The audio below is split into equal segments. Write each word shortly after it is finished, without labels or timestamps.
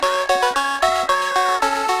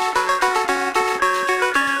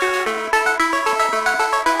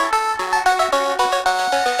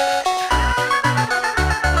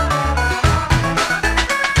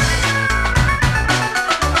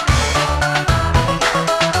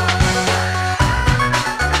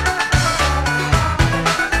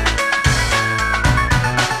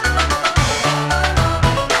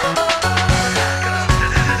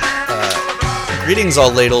Greetings,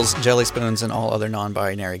 all ladles, jelly spoons, and all other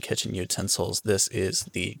non-binary kitchen utensils. This is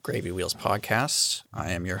the Gravy Wheels podcast.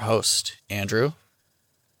 I am your host, Andrew.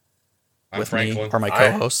 I'm Franklin. Me are my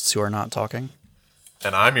co-hosts who are not talking.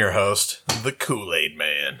 And I'm your host, the Kool-Aid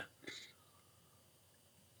Man.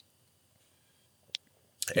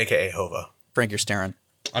 A.K.A. Hova. Frank, you're staring.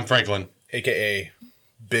 I'm Franklin. A.K.A.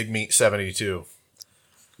 Big Meat 72.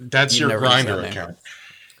 That's You your never use grinder that name.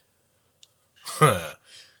 account.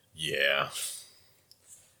 Yeah.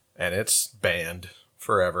 And it's banned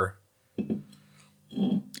forever.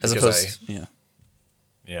 As Because opposed, yeah.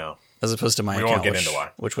 Yeah. As opposed to my We account, won't get into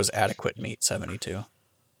why. which was Adequate Meat 72.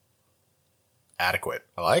 Adequate.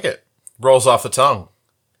 I like it. Rolls off the tongue.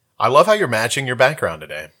 I love how you're matching your background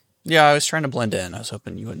today. Yeah, I was trying to blend in. I was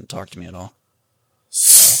hoping you wouldn't talk to me at all.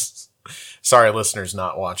 Sorry, listeners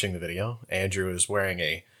not watching the video. Andrew is wearing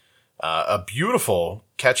a beautiful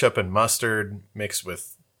ketchup and mustard mixed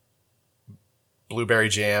with blueberry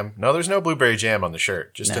jam. No, there's no blueberry jam on the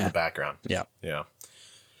shirt, just in Nah. the background. Yeah. Yeah.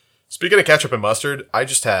 Speaking of ketchup and mustard, I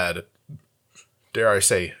just had, dare I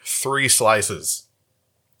say, 3 slices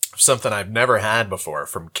of something I've never had before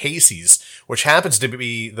from Casey's, which happens to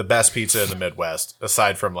be the best pizza in the Midwest,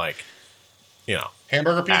 aside from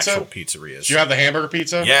Hamburger pizza? actual pizzerias. Do you have the hamburger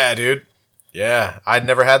pizza? Yeah, dude. Yeah, I'd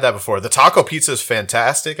never had that before. The taco pizza is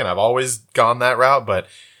fantastic, and I've always gone that route, but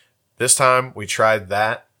this time we tried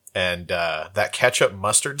that, and that ketchup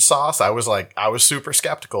mustard sauce, I was super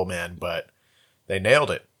skeptical, man, but they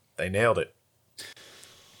nailed it. They nailed it.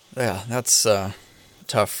 Yeah, that's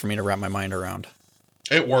tough for me to wrap my mind around.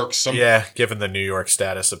 It works. Yeah, given the New York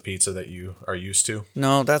status of pizza that you are used to.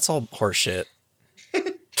 No, that's all horseshit.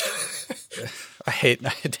 I hate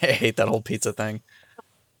that whole pizza thing.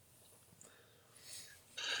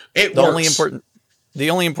 It The works.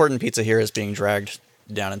 only important pizza here is being dragged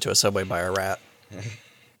down into a subway by a rat.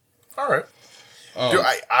 All right. Dude,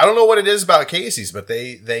 I don't know what it is about Casey's, but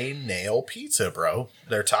they nail pizza, bro.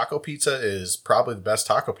 Their taco pizza is probably the best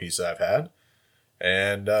taco pizza I've had.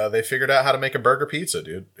 And they figured out how to make a burger pizza,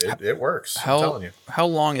 dude. It works. I'm telling you. How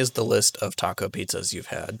long is the list of taco pizzas you've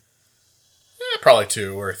had? Probably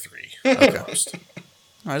 2 or 3 at most.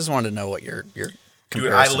 I just wanted to know what your Dude,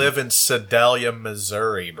 comparison. I live in Sedalia,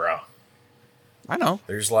 Missouri, bro. I know.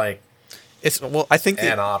 There's like I think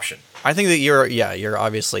an option. that you're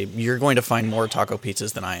obviously going to find more taco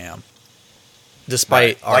pizzas than I am.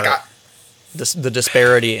 Despite Right. the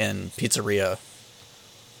disparity in pizzeria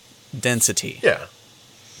density. Yeah.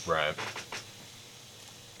 Right.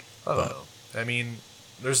 I don't know. I mean,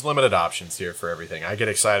 there's limited options here for everything. I get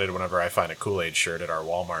excited whenever I find a Kool-Aid shirt at our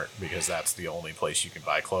Walmart because that's the only place you can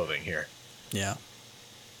buy clothing here, Yeah.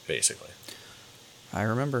 basically. I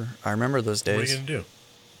remember those What are days. you going to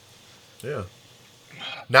do? Yeah.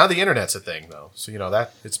 Now the internet's a thing, though. So,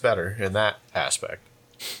 that it's better in that aspect.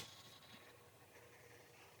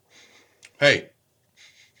 Hey,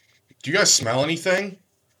 do you guys smell anything?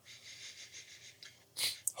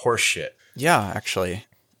 Horse shit. Yeah, actually.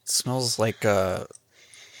 It smells like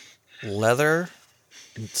leather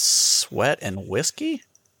and sweat and whiskey.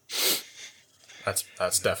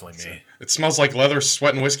 That's definitely me. It smells like leather,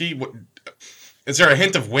 sweat, and whiskey. Is there a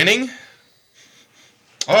hint of winning?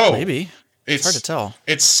 Oh, Maybe. It's hard to tell.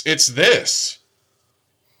 It's this.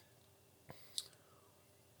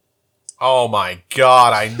 Oh my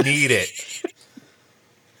god, I need it.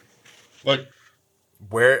 Like,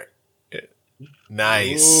 Where?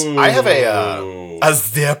 Nice. Ooh. I have a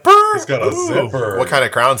zipper. He's got a zipper. What kind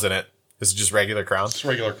of crown's in it? Is it just regular crowns? it's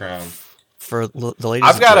regular crown. For the ladies,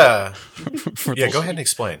 I've got a. for Yeah, the- go ahead and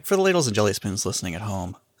explain. For the ladles and jelly spoons listening at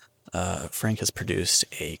home, Frank has produced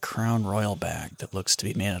a Crown Royal bag that looks to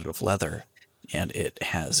be made out of leather, and it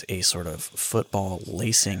has a sort of football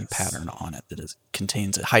lacing pattern on it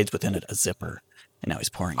that hides within it a zipper. And now he's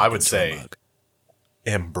pouring it I would into say- a mug.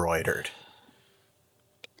 Embroidered.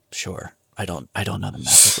 Sure. I don't know the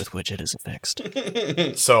method with which it is affixed.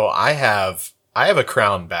 So I have a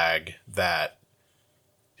crown bag that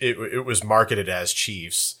it was marketed as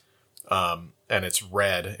Chiefs, and it's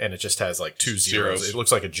red and it just has like 2 zeros. It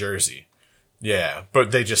looks like a jersey. Yeah, but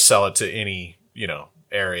they just sell it to any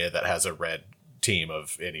area that has a red team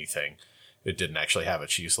of anything. It didn't actually have a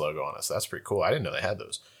Chiefs logo on it. So that's pretty cool. I didn't know they had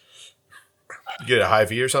those. You get a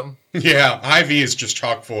Hy-Vee or something? Yeah, Hy-Vee is just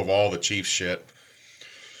chock full of all the Chiefs shit.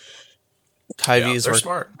 Hy-Vee's they're where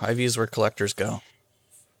smart. Hy-Vee's where collectors go.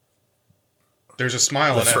 There's a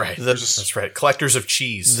smile That's in it. right. There's That's right. Collectors of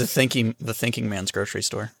cheese. The thinking man's grocery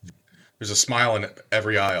store. a smile in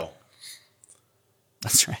every aisle.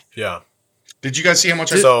 That's right. Yeah. Did you guys see how much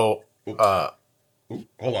So, Ooh,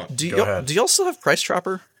 hold on. Do Go ahead. y'all still have Price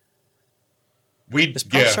Chopper? We Is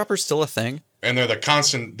Price Chopper still a thing? And they're the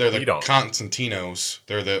You don't. Constantinos.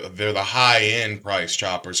 They're the high end price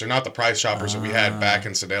choppers. They're not the price choppers that we had back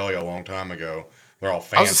in Sedalia a long time ago. They're all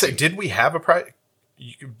fancy. I was gonna say, did we have a price?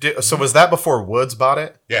 So was that before Woods bought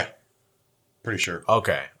it? Yeah, pretty sure.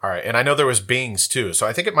 Okay, all right. And I know there was Bing's too. So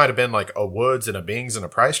I think it might have been like a Woods and a Bing's and a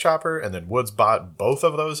Price Chopper, and then Woods bought both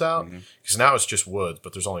of those out because now it's just Woods,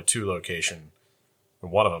 but there's only 2 locations.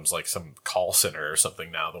 And one of them's like some call center or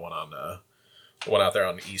something now. The one out there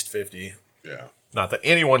on East 50. Yeah. Not that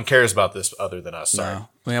anyone cares about this other than us. Sorry.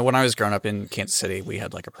 No. Yeah, when I was growing up in Kansas City, we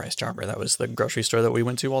had like a Price Chopper. That was the grocery store that we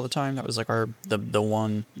went to all the time. That was like the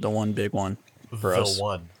one big one for us. The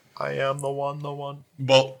one. I am the one.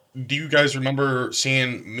 Well, do you guys remember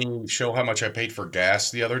seeing me show how much I paid for gas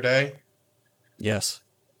the other day? Yes.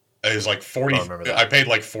 It was like 40. I remember that. I paid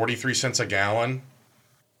like 43 cents a gallon.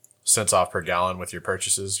 Cents off per gallon with your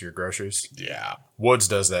purchases, your groceries. Yeah. Woods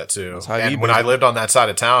does that too. how you And when do I it. lived on that side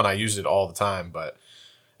of town, I used it all the time. But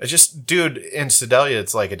it's just, dude, in Sedalia,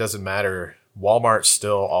 it's like it doesn't matter. Walmart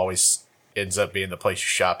still always ends up being the place you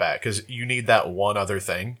shop at because you need that one other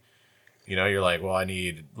thing. You know, you're like, well, I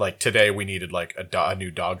need, like today we needed like a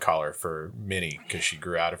new dog collar for Minnie because she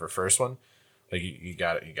grew out of her first one. Like you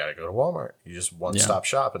got to go to Walmart. You just one stop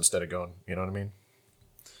shop instead of going. You know what I mean?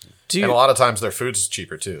 And a lot of times their food's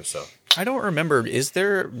cheaper too. So I don't remember. Do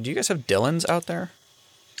you guys have Dillons out there?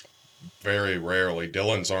 Very rarely.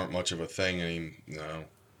 Dillons aren't much of a thing anymore. No.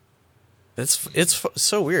 It's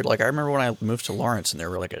so weird. Like I remember when I moved to Lawrence and there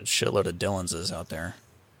were like a shitload of Dillonses out there.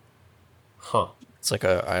 huh? It's like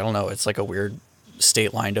I don't know. It's like a weird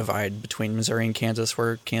state line divide between Missouri and Kansas,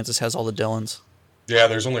 where Kansas has all the Dillons. Yeah,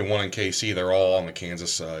 there's only one in KC. They're all on the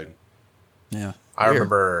Kansas side. Yeah, I weird.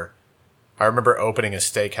 remember opening a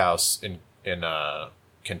steakhouse in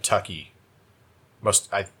Kentucky.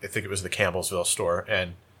 I think it was the Campbellsville store,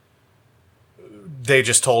 and they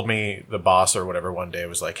just told me, the boss or whatever, one day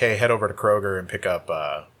was like, "Hey, head over to Kroger and pick up,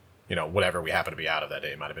 whatever we happen to be out of that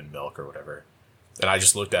day. It might have been milk or whatever." And I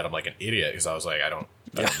just looked at him like an idiot because I was like, I don't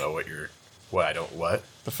know what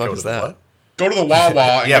The fuck Go is to the that? what? Go to the Wawa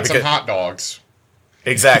and Yeah, get some because- hot dogs.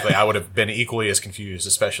 Exactly. I would have been equally as confused,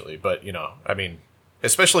 especially. But, I mean,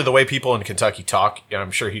 especially the way people in Kentucky talk.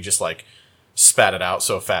 I'm sure he just, like, spat it out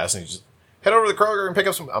so fast. And he just, head over to the Kroger and pick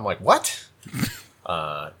up some. I'm like, what?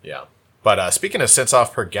 Yeah. But speaking of cents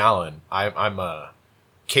off per gallon, I'm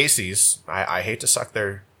Casey's. I hate to suck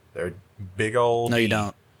their big old... No, you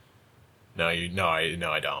don't. No,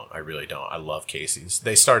 I don't. I really don't. I love Casey's.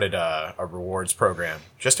 They started a rewards program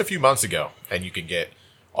just a few months ago, and you can get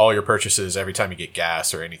all your purchases every time you get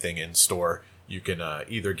gas or anything in store. You can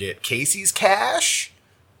either get Casey's cash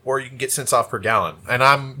or you can get cents off per gallon. And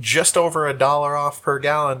I'm just over $1 off per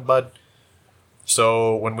gallon, bud.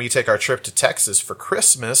 So when we take our trip to Texas for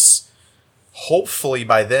Christmas, hopefully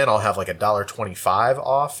by then I'll have like $1.25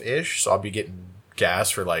 off-ish. So I'll be getting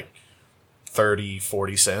gas for like 30,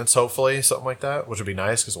 40 cents, hopefully, something like that, which would be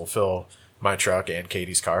nice because we'll fill my truck and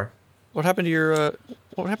Katie's car. What happened to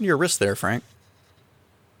your wrist there, Frank?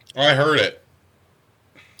 I heard it.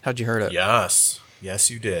 How'd you hurt it? Yes,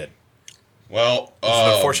 you did. Well, It's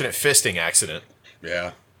an unfortunate fisting accident.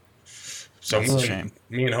 yeah. So That's a shame.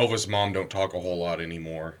 me and Hova's mom don't talk a whole lot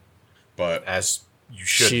anymore. But As you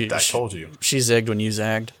should. I told you. She zigged when you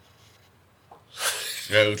zagged.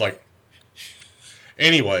 yeah, it was like...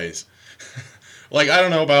 Anyways. Like, I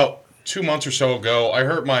don't know, about 2 months or so ago, I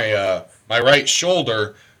hurt my my right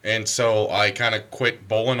shoulder, and so I kind of quit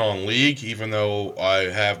bowling on league, even though I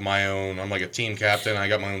have my own... I'm like a team captain. I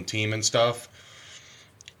got my own team and stuff.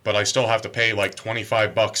 But I still have to pay like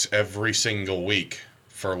 $25 every single week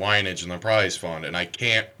for lineage in the prize fund, and I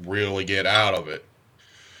can't really get out of it.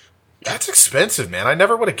 That's expensive, man. I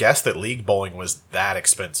never would have guessed that league bowling was that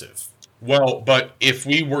expensive. Well, but if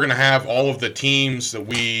we were going to have all of the teams that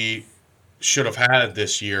we should have had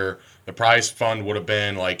this year, the prize fund would have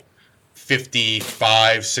been like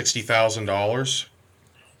 $60,000.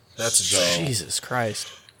 That's Jesus Christ.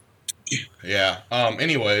 Yeah.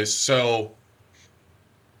 Anyways, so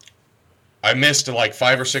I missed like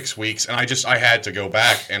 5 or 6 weeks, and I had to go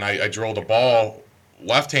back, and I drilled a ball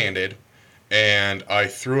left-handed, and I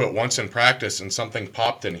threw it once in practice, and something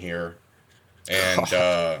popped in here,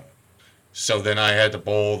 and so then I had to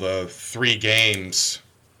bowl the 3 games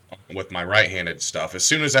with my right-handed stuff. As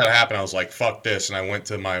soon as that happened, I was like, fuck this, and I went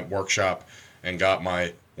to my workshop and got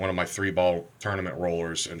one of my 3-ball tournament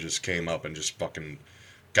rollers and just came up and just fucking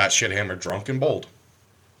got shit hammered drunk and bowled.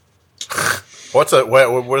 What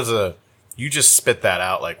is a... You just spit that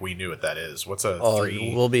out like we knew what that is. What's a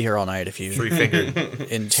We'll be here all night if you three-fingered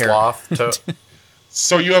in sloth toe?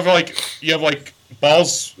 So you have like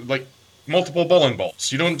balls, like multiple bowling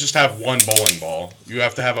balls. You don't just have one bowling ball. You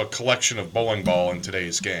have to have a collection of bowling ball in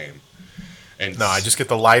today's game. And no, I just get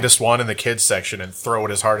the lightest one in the kids section and throw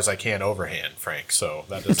it as hard as I can overhand, Frank. So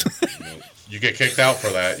that doesn't. You get kicked out for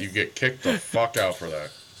that. You get kicked the fuck out for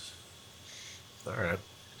that. All right.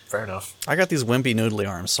 Fair enough. I got these wimpy noodly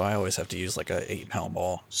arms, so I always have to use like a 8-pound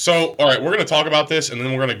ball. So, all right, we're going to talk about this, and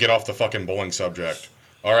then we're going to get off the fucking bowling subject.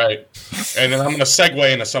 All right? And then I'm going to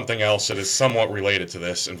segue into something else that is somewhat related to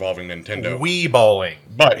this involving Nintendo. Wii bowling.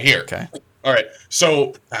 But here. Okay. All right.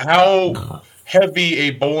 So, how heavy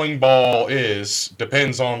a bowling ball is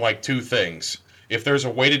depends on, like, two things. If there's a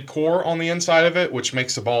weighted core on the inside of it, which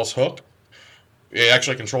makes the balls hook, it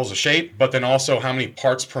actually controls the shape, but then also how many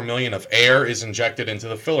parts per million of air is injected into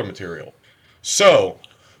the filler material. So,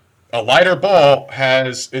 a lighter ball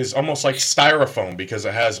is almost like styrofoam because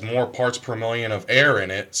it has more parts per million of air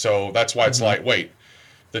in it, so that's why it's lightweight.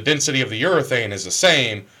 The density of the urethane is the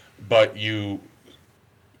same, but you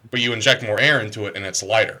inject more air into it and it's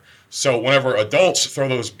lighter. So whenever adults throw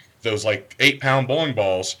those like 8-pound bowling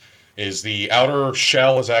balls, is the outer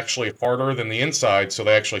shell is actually harder than the inside, so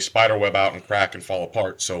they actually spiderweb out and crack and fall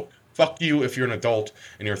apart. So fuck you if you're an adult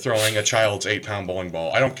and you're throwing a child's 8-pound bowling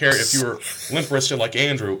ball. I don't care if you were limp-wristed like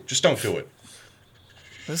Andrew, just don't do it.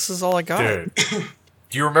 This is all I got. Dude.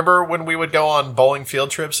 Do you remember when we would go on bowling field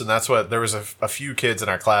trips? And that's what, there was a few kids in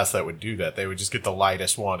our class that would do that. They would just get the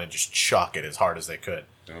lightest one and just chuck it as hard as they could.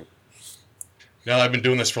 Now that I've been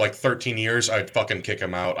doing this for like 13 years, I'd fucking kick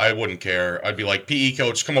him out. I wouldn't care. I'd be like, PE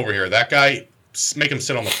coach, come over here. That guy, make him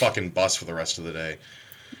sit on the fucking bus for the rest of the day.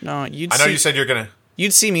 No, I know you said you're going to...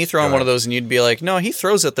 You'd see me throwing one of those and you'd be like, no, he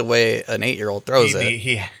throws it the way an 8-year-old throws it.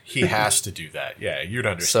 He has to do that. Yeah, you'd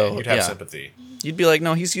understand. So, you'd have sympathy. You'd be like,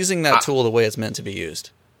 no, he's using that tool the way it's meant to be used.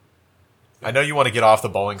 I know you want to get off the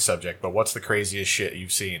bowling subject, but what's the craziest shit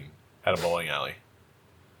you've seen at a bowling alley?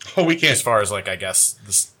 Oh, we can't. As far as, like, I guess...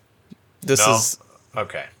 This is...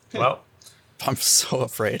 Okay. Well... I'm so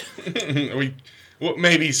afraid.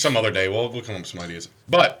 Maybe some other day. We'll come up with some ideas.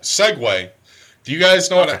 But, segue. Do you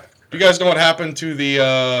guys know what happened to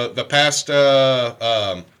the past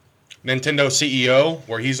Nintendo CEO,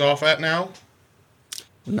 where he's off at now?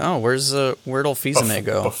 No, where'd Fizame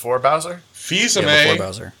go? Before Bowser? Fizame before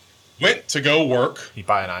Bowser. Went to go work. He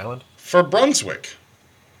buy an island? For Brunswick.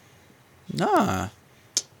 Nah.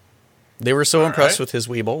 They were so impressed with his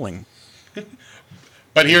Wii bowling.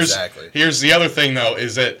 But here's the other thing, though,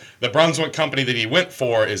 is that the Brunswick company that he went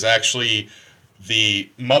for is actually the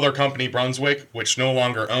mother company Brunswick, which no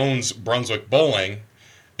longer owns Brunswick Bowling.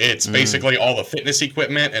 It's basically all the fitness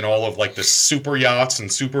equipment and all of like the super yachts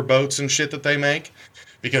and super boats and shit that they make.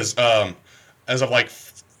 Because as of like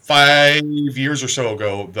 5 years or so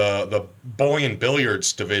ago, the bowling and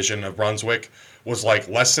billiards division of Brunswick was like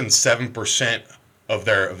less than 7% of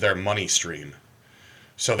their money stream.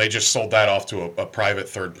 So they just sold that off to a private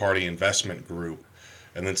third-party investment group.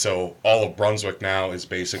 And then so all of Brunswick now is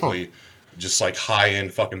basically just like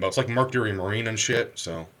high-end fucking boats, like Mercury Marine and shit.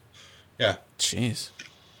 So, yeah. Jeez.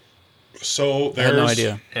 So I had no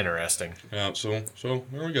idea. Interesting. Yeah, so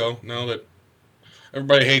there we go. Now that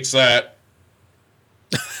everybody hates that.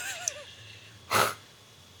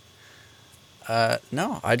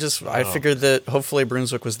 No, I figured that hopefully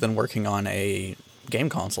Brunswick was then working on a game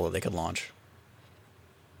console that they could launch.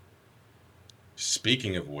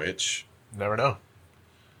 Speaking of which... Never know.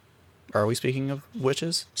 Are we speaking of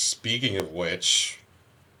witches? Speaking of which...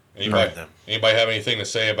 Anybody have anything to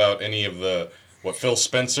say about any of what Phil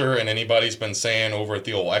Spencer and anybody's been saying over at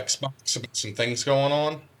the old Xbox about some things going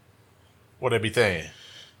on? What it be saying?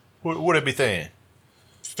 What it be saying?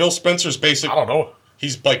 Phil Spencer's basically... I don't know.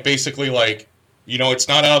 He's like basically like, it's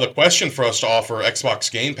not out of the question for us to offer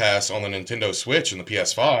Xbox Game Pass on the Nintendo Switch and the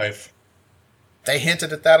PS5. They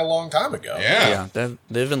hinted at that a long time ago. Yeah.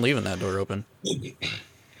 They've been leaving that door open.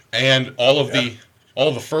 And all of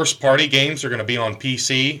the first party games are going to be on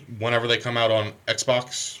PC whenever they come out on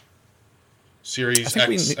Xbox Series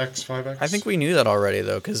X, X5X. I think we knew that already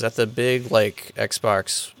though, because at the big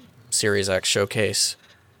Xbox Series X showcase,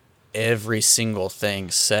 every single thing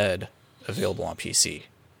said available on PC,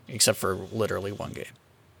 except for literally one game.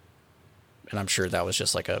 And I'm sure that was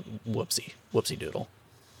just like a whoopsie doodle.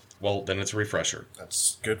 Well, then it's a refresher.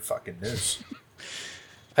 That's good fucking news.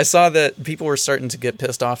 I saw that people were starting to get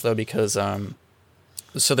pissed off, though, because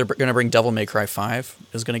so they're going to bring Devil May Cry 5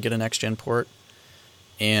 is going to get a next-gen port.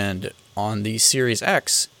 And on the Series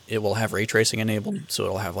X, it will have ray tracing enabled, so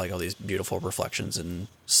it'll have all these beautiful reflections and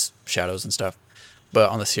shadows and stuff.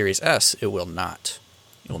 But on the Series S, it will not.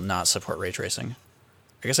 It will not support ray tracing.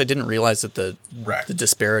 I guess I didn't realize that the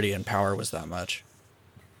disparity in power was that much.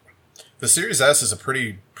 The Series S is a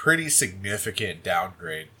pretty significant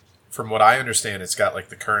downgrade. From what I understand, it's got like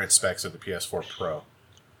the current specs of the PS4 Pro.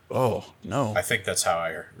 Oh, no. I think that's how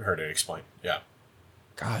I heard it explained. Yeah.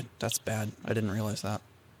 God, that's bad. I didn't realize that.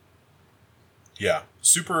 Yeah.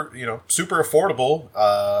 Super affordable.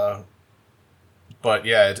 But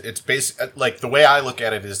yeah, it's like the way I look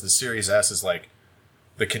at it is the Series S is like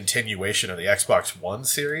the continuation of the Xbox One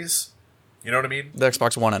series. You know what I mean? The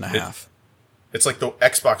Xbox One and a half. It's like the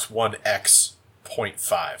Xbox One X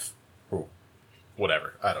 0.5. Or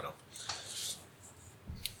whatever. I don't know.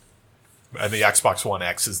 And the Xbox One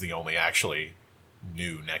X is the only actually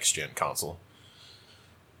new next-gen console.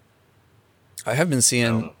 I have been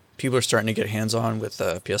seeing people are starting to get hands-on with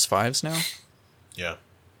PS5s now. Yeah.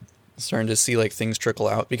 Starting to see like things trickle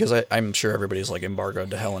out because I'm sure everybody's like embargoed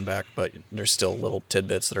to hell and back, but there's still little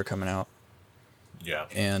tidbits that are coming out. Yeah.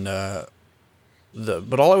 And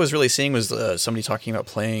but all I was really seeing was somebody talking about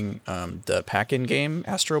playing the pack-in game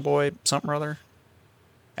Astro Boy something or other.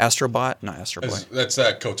 Astrobot, not Astro Boy. That's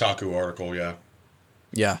that Kotaku article, yeah.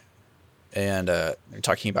 Yeah. And they're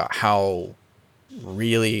talking about how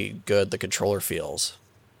really good the controller feels.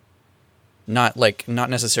 Not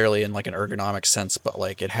necessarily in like an ergonomic sense, but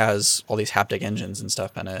like it has all these haptic engines and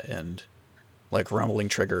stuff in it, and like rumbling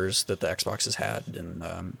triggers that the Xbox has had,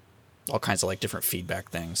 and all kinds of like different feedback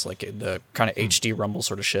things, like the kind of HD rumble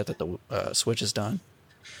sort of shit that the Switch has done.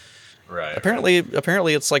 Right.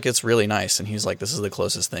 Apparently it's really nice, and he's like, this is the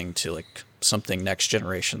closest thing to like something next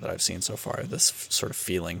generation that I've seen so far. This sort of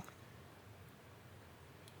feeling.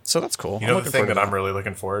 So that's cool. You know the thing that I'm really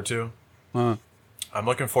looking forward to? Huh. I'm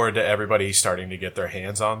looking forward to everybody starting to get their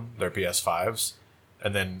hands on their PS5s,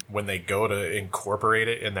 and then when they go to incorporate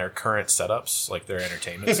it in their current setups, like their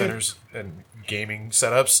entertainment centers and gaming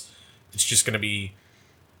setups, it's just going to be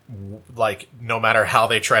like no matter how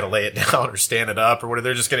they try to lay it down or stand it up or whatever,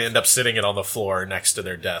 they're just going to end up sitting it on the floor next to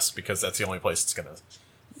their desk because that's the only place it's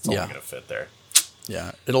only going to fit there.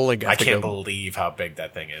 Yeah, it'll like. I can't believe how big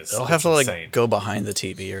that thing is. It'll have to like go behind the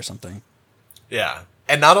TV or something. Yeah,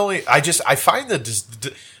 and not only I find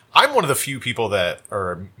that I'm one of the few people that,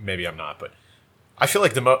 or maybe I'm not, but I feel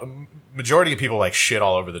like the majority of people like shit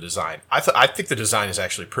all over the design. I think the design is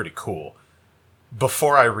actually pretty cool.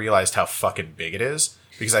 Before I realized how fucking big it is,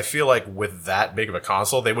 because I feel like with that big of a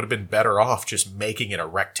console, they would have been better off just making it a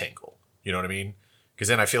rectangle. You know what I mean? Because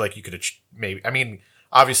then I feel like you could maybe. I mean,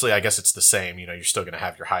 obviously, I guess it's the same. You know, you're still going to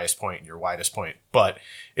have your highest point and your widest point, but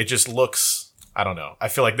it just looks. I don't know. I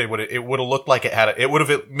feel like it would have looked like it would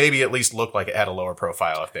have maybe at least looked like it had a lower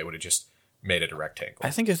profile if they would have just made it a rectangle. I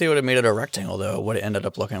think if they would have made it a rectangle, though, it would have ended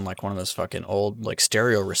up looking like one of those fucking old like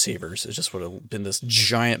stereo receivers. It just would have been this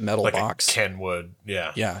giant metal like box, a Kenwood.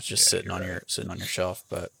 Yeah, just sitting on your shelf.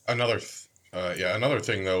 But another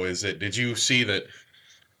thing though is that did you see that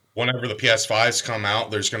whenever the PS5s come out,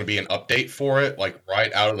 there's going to be an update for it, like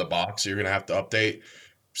right out of the box. You're going to have to update.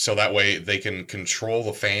 So that way they can control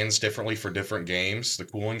the fans differently for different games, the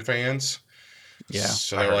cooling fans. Yeah.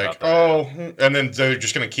 So they're like, and then they're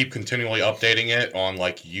just going to keep continually updating it on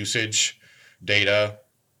like usage data.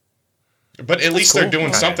 But at least they're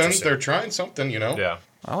doing something. They're trying something, you know? Yeah.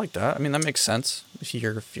 I like that. I mean, that makes sense if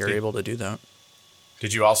you're able to do that.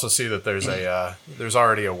 Did you also see that there's there's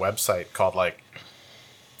already a website called like,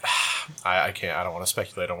 I don't want to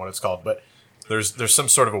speculate on what it's called, but there's some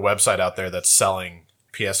sort of a website out there that's selling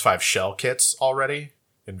PS5 shell kits already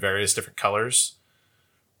in various different colors,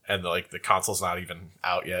 and like the console's not even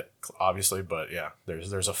out yet, obviously. But yeah,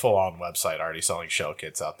 there's a full on website already selling shell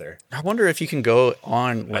kits out there. I wonder if you can go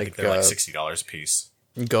on like I think they're like $60 a piece.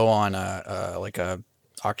 Go on a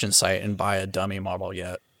auction site and buy a dummy model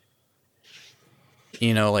yet.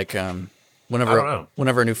 You know, like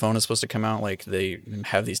whenever a new phone is supposed to come out, like they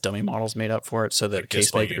have these dummy models made up for it, so that like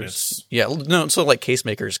case makers, so like case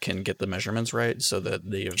makers can get the measurements right, so that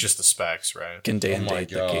they just the specs right can day and date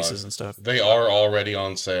the cases and stuff. They are already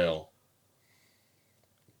on sale.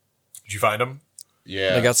 Did you find them?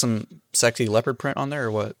 Yeah, they got some sexy leopard print on there,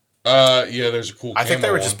 or what? Yeah, there's a cool. I think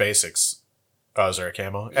they were just basics. Oh, is there a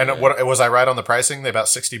camo? And what was I right on the pricing? They about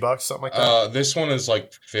 $60, something like that. This one is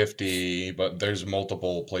like 50, but there's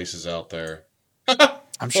multiple places out there.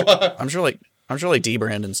 I'm sure like D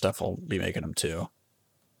brand and stuff will be making them too.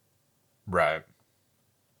 Right.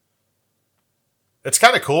 It's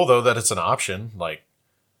kind of cool though that it's an option. Like,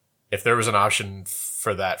 if there was an option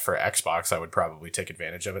for that for Xbox, I would probably take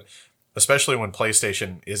advantage of it. Especially when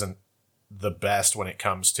PlayStation isn't the best when it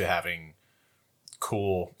comes to having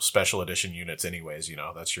cool special edition units anyways. You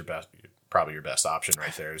know, that's probably your best option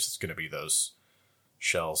right there is going to be those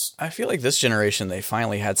shells. I feel like this generation they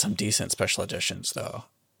finally had some decent special editions though,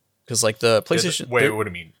 Because like the PlayStation. Wait, what do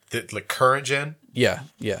you mean? The current gen? Yeah,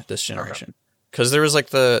 this generation. Because there was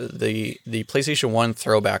like the PlayStation 1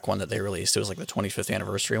 throwback one that they released. It was like the 25th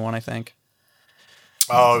anniversary one, I think.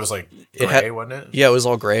 Oh, it was like gray, wasn't it? Yeah, it was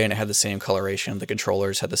all gray, and it had the same coloration. The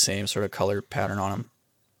controllers had the same sort of color pattern on them.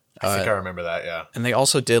 I think I remember that, yeah. And they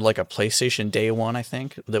also did like a PlayStation Day one, I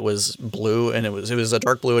think, that was blue, and it was a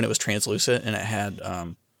dark blue, and it was translucent, and it had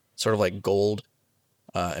sort of like gold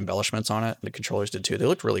embellishments on it. The controllers did too. They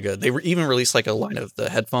looked really good. They even released like a line of the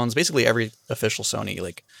headphones. Basically, every official Sony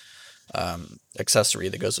like accessory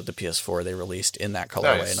that goes with the PS4 they released in that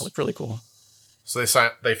colorway, and it looked really cool. So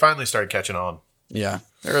they finally started catching on. Yeah,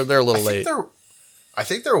 they're a little late. I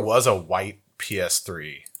think there was a white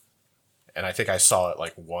PS3, and I think I saw it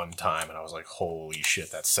like one time, and I was like, "Holy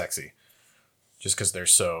shit, that's sexy!" Just because they're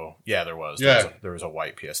so there was there was a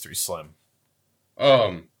white PS3 Slim.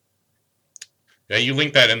 Yeah, you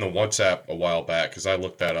linked that in the WhatsApp a while back because I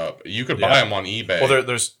looked that up. You could buy them on eBay.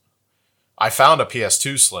 Well, I found a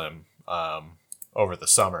PS2 Slim over the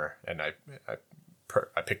summer, and I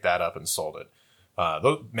picked that up and sold it.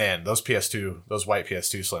 Those white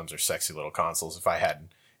PS2 Slims are sexy little consoles. If I had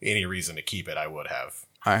any reason to keep it, I would have.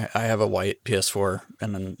 I have a white PS4,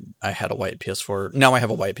 and then I had a white PS4. Now I have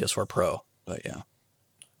a white PS4 Pro, but yeah.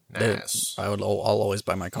 Nice. I'll always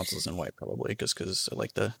buy my consoles in white probably because I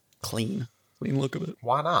like the clean look of it.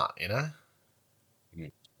 Why not, you know?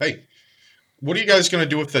 Hey, what are you guys going to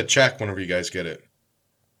do with the check whenever you guys get it?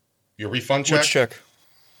 Your refund check? Which check?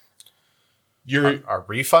 Our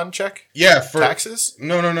refund check? Yeah, for taxes?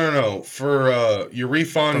 No. For your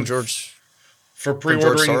refund from George for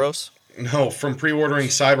pre-ordering from George Soros? No, from pre-ordering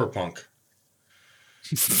Cyberpunk.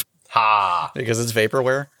 Ha! Because it's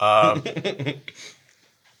vaporware? I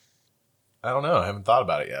don't know. I haven't thought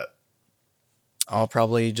about it yet. I'll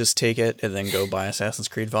probably just take it and then go buy Assassin's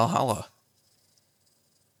Creed Valhalla.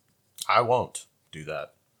 I won't do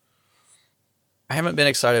that. I haven't been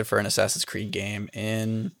excited for an Assassin's Creed game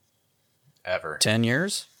in ever 10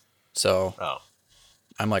 years. So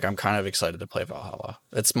I'm kind of excited to play Valhalla.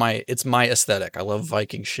 It's my aesthetic. I love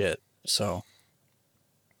Viking shit. So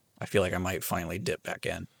I feel like I might finally dip back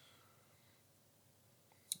in.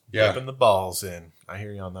 Yeah. Dipping the balls in. I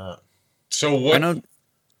hear you on that. So what? I know.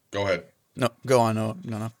 Go ahead. No, go on.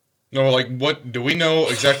 No. No, like what? Do we know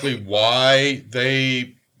exactly why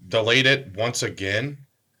they delayed it once again?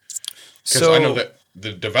 Because I know that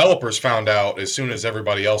the developers found out as soon as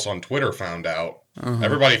everybody else on Twitter found out. Uh-huh.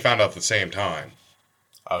 Everybody found out at the same time.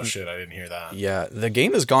 Oh shit! I didn't hear that. Yeah, the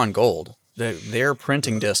game has gone gold. They're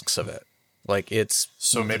printing discs of it. Like it's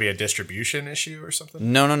so maybe a distribution issue or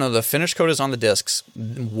something. No. The finished code is on the discs.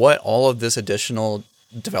 What all of this additional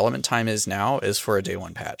development time is now is for a day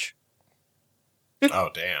one patch. Oh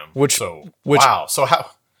damn! Wow. So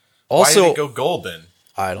how? Also, why did it go gold then?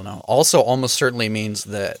 I don't know. Also, almost certainly means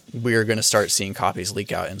that we are going to start seeing copies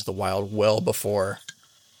leak out into the wild well before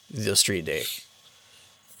the street date.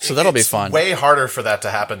 So that'll be fun. It's way harder for that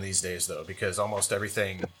to happen these days, though, because almost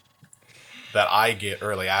everything that I get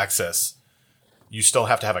early access, you still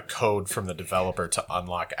have to have a code from the developer to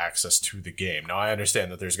unlock access to the game. Now, I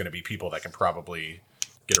understand that there's going to be people that can probably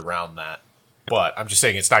get around that. But I'm just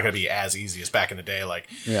saying it's not going to be as easy as back in the day. Like,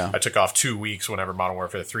 I took off 2 weeks whenever Modern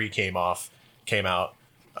Warfare 3 came out.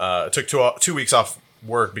 I took 2 weeks off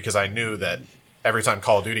work because I knew that every time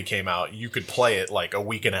Call of Duty came out, you could play it like a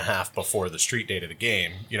week and a half before the street date of the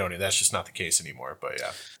game. You know what I mean? That's just not the case anymore. But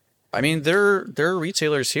yeah. I mean, there are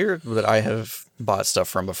retailers here that I have bought stuff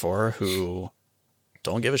from before who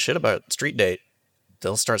don't give a shit about street date.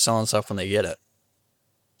 They'll start selling stuff when they get it.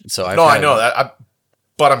 So I know that.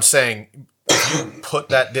 But I'm saying, if you put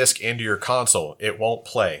that disc into your console, it won't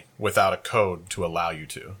play without a code to allow you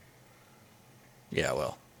to. Yeah,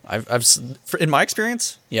 well, I've in my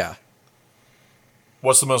experience, yeah.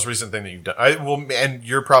 What's the most recent thing that you've done? And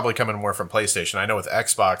you're probably coming more from PlayStation. I know with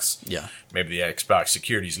Xbox, maybe the Xbox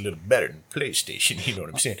security is a little better than PlayStation. You know what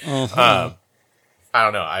I'm saying? Uh-huh. I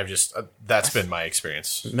don't know. I've just that's been my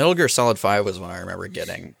experience. Metal Gear Solid 5 was one I remember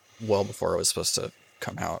getting well before it was supposed to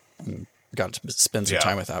come out, and got to spend some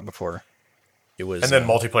time with that before it was. And then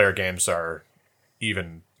multiplayer games are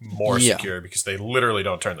even more secure because they literally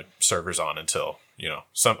don't turn the servers on until,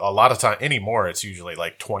 a lot of time anymore. It's usually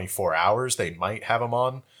like 24 hours. They might have them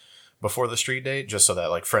on before the street date just so that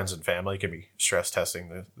like friends and family can be stress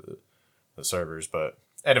testing the servers.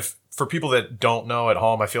 And if for people that don't know at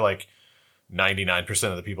home, I feel like 99%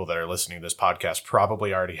 of the people that are listening to this podcast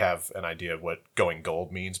probably already have an idea of what going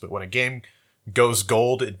gold means. But when a game goes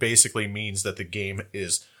gold, it basically means that the game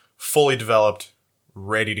is fully developed,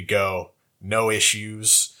 ready to go, no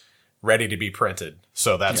issues, ready to be printed.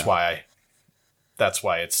 So that's why that's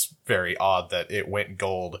why it's very odd that it went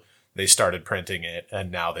gold. They started printing it,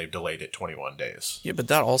 and now they've delayed it 21 days. Yeah, but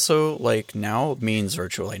that also, like, now means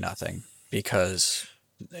virtually nothing because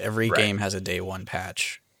every game has a day one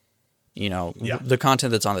patch. You know, the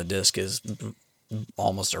content that's on the disc is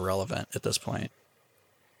almost irrelevant at this point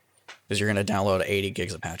because you're going to download 80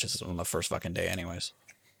 gigs of patches on the first fucking day anyways.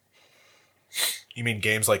 You mean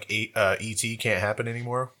games like E.T. can't happen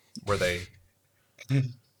anymore, where they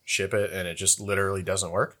ship it and it just literally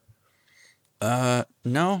doesn't work?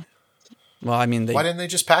 No. Well, I mean, why didn't they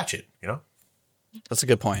just patch it? You know, that's a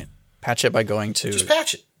good point. Patch it by just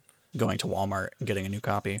patch it. Going to Walmart and getting a new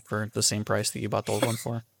copy for the same price that you bought the old one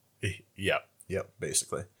for. Yep,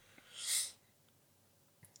 basically.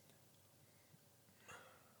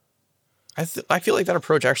 I feel like that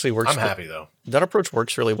approach actually works. I'm happy though. That approach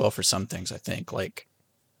works really well for some things. I think, like,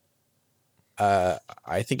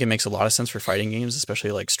 I think it makes a lot of sense for fighting games,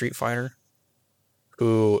 especially like Street Fighter,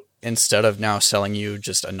 who instead of now selling you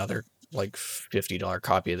just another like $50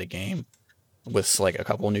 copy of the game with like a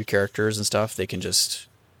couple new characters and stuff, they can just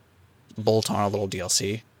bolt on a little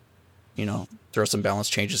DLC, you know, throw some balance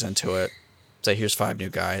changes into it, say here's 5 new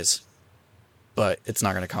guys, but it's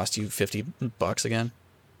not going to cost you $50 again.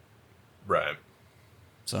 Right.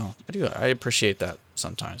 So I appreciate that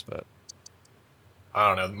sometimes, but I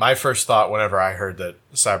don't know. My first thought whenever I heard that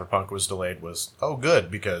Cyberpunk was delayed was, oh,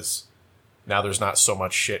 good, because now there's not so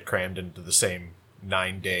much shit crammed into the same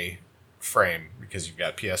 9-day frame, because you've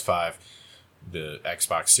got PS5, the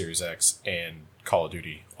Xbox Series X, and Call of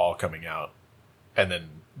Duty all coming out. And then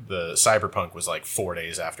the Cyberpunk was like 4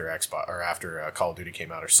 days after Xbox or after Call of Duty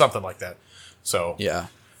came out or something like that. So yeah,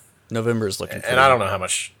 November is looking and I don't know how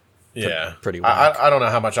much. Yeah, pretty whack. I don't know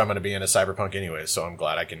how much I'm going to be into Cyberpunk anyway, so I'm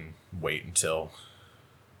glad I can wait until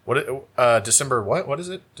December. What is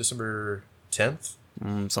it? December 10th?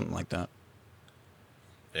 Something like that.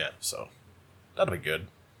 Yeah, so that'll be good.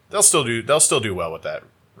 They'll still do well with that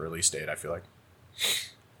release date, I feel like.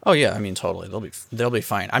 Oh yeah, I mean totally. They'll be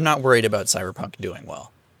fine. I'm not worried about Cyberpunk doing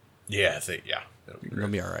well. Yeah, It'll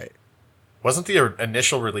be all right. Wasn't the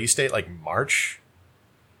initial release date like March?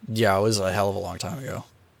 Yeah, it was a hell of a long time ago.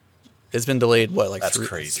 It's been delayed what,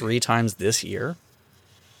 That's three times this year?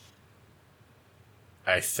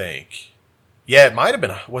 I think. Yeah, it might have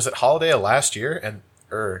been. Was it holiday of last year?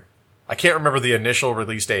 I can't remember the initial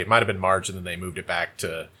release date. It might have been March, and then they moved it back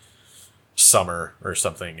to summer or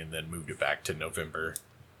something, and then moved it back to November.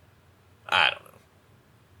 I don't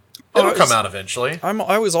know. It'll come out eventually.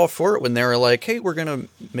 I was all for it when they were like, "Hey, we're gonna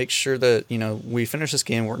make sure that we finish this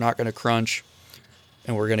game. We're not gonna crunch,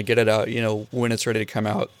 and we're gonna get it out, when it's ready to come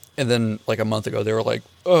out." And then like a month ago, they were like,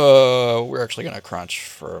 we're actually gonna crunch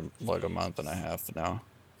for like a month and a half now."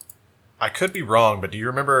 I could be wrong, but do you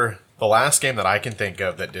remember the last game that I can think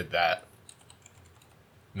of that did that?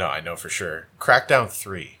 No, I know for sure. Crackdown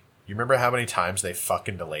 3. You remember how many times they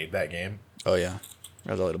fucking delayed that game? Oh yeah,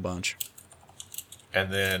 I delayed a bunch.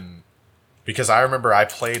 And then, because I remember I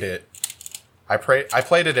played it, I played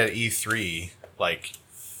it at E3 like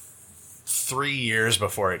 3 years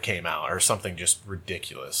before it came out, or something just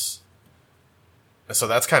ridiculous. And so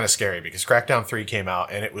that's kind of scary because Crackdown 3 came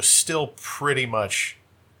out and it was still pretty much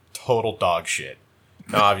total dog shit.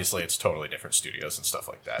 Now, obviously, it's totally different studios and stuff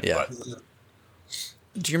like that. Yeah. But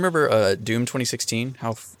do you remember Doom 2016?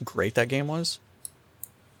 How great that game was?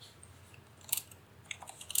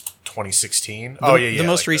 2016? The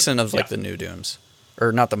most recent of the new Dooms.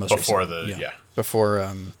 Or not the most before recent.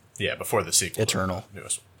 Before Before the sequel. Eternal. The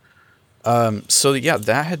newest one. So yeah,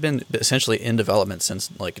 that had been essentially in development since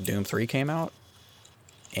like Doom 3 came out.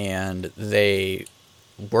 And they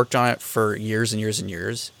worked on it for years and years and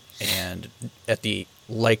years. And at the,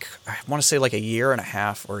 I want to say like a year and a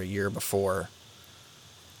half or a year before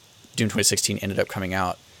Doom 2016 ended up coming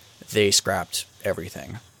out, they scrapped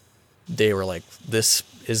everything. They were like, this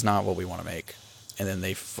is not what we want to make. And then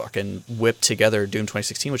they fucking whipped together Doom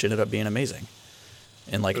 2016, which ended up being amazing.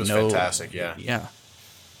 And like, it was fantastic, yeah. Yeah.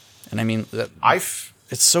 And I mean,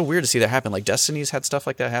 it's so weird to see that happen. Like Destiny's had stuff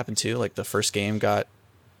like that happen too. Like the first game got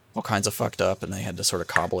all kinds of fucked up and they had to sort of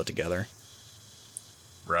cobble it together.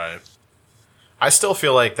 Right. I still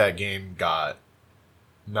feel like that game got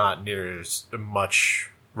not near as much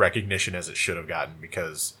recognition as it should have gotten,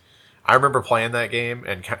 because I remember playing that game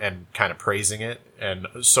and kind of praising it, and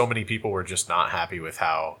so many people were just not happy with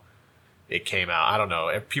how it came out. I don't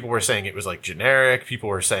know. People were saying it was like generic. People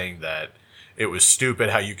were saying that it was stupid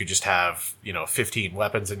how you could just have, 15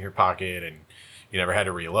 weapons in your pocket and you never had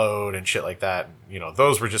to reload and shit like that. And,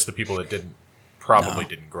 those were just the people that didn't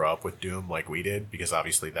grow up with Doom like we did, because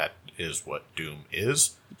obviously that is what Doom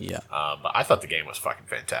is. Yeah. But I thought the game was fucking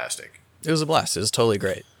fantastic. It was a blast. It was totally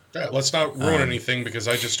great. Yeah, let's not ruin anything because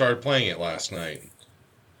I just started playing it last night.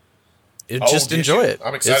 Just enjoy it.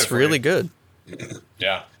 I'm excited. It's really good.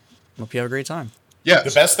 Yeah. Hope you have a great time. Yeah.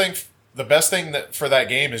 The best thing for that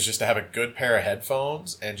game is just to have a good pair of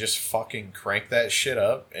headphones and just fucking crank that shit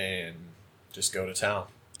up and just go to town.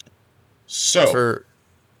 So,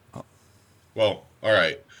 well, all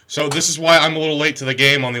right. So this is why I'm a little late to the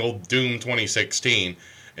game on the old Doom 2016.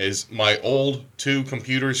 Is my old 2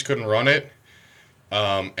 computers couldn't run it,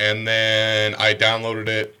 and then I downloaded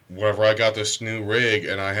it whenever I got this new rig,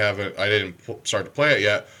 and I didn't start to play it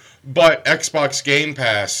yet. But Xbox Game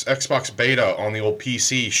Pass, Xbox Beta on the old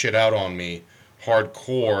PC shit out on me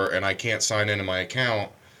hardcore, and I can't sign into my account.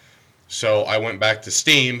 So I went back to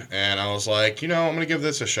Steam, and I was like, I'm going to give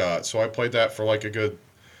this a shot. So I played that for like a good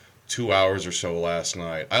 2 hours or so last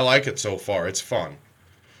night. I like it so far. It's fun.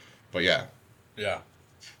 But yeah. Yeah.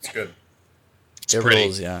 It's good. It's pretty.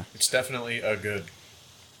 Rules, yeah. It's definitely a good.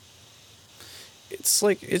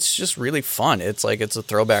 It's just really fun. It's a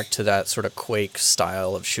throwback to that sort of Quake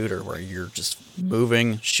style of shooter where you're just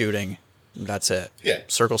moving, shooting. That's it. Yeah.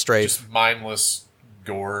 Circle strafe. Just mindless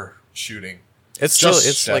gore shooting. It's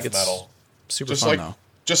metal. Super Just fun, like, though.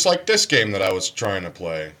 Just like this game that I was trying to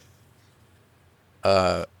play.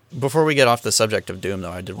 Before we get off the subject of Doom,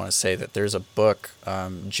 though, I did want to say that there's a book,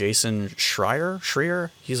 Jason Schreier,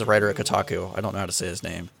 he's a writer at Kotaku. I don't know how to say his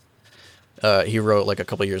name. He wrote like a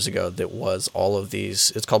couple years ago that was all of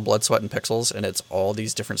these, it's called Blood, Sweat, and Pixels, and it's all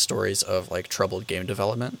these different stories of like troubled game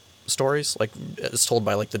development stories. Like it's told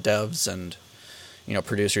by like the devs and,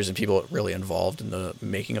 producers and people really involved in the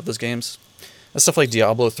making of those games. And stuff like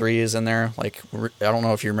Diablo 3 is in there. Like, I don't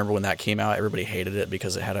know if you remember when that came out, everybody hated it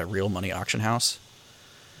because it had a real money auction house.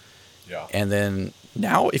 Yeah. And then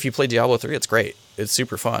now, if you play Diablo 3, it's great. It's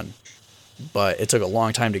super fun. But it took a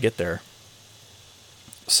long time to get there.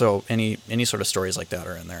 So any sort of stories like that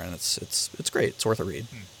are in there, and it's great. It's worth a read.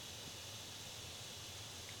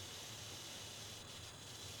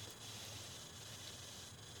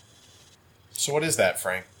 So what is that,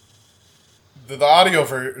 Frank? The audio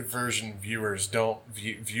version viewers don't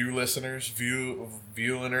view listeners,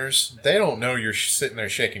 viewers. They don't know you're sitting there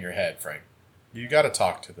shaking your head, Frank. You got to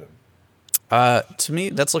talk to them. To me,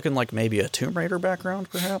 that's looking like maybe a Tomb Raider background,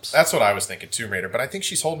 perhaps. That's what I was thinking, Tomb Raider. But I think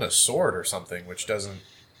she's holding a sword or something, which doesn't.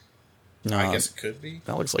 No, I guess it could be.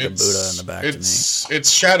 That looks like a Buddha in the back to me.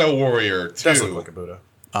 It's Shadow Warrior too. It does look like a Buddha.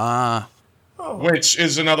 Which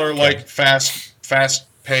is another like fast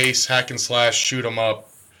pace hack and slash shoot 'em up.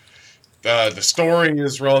 The story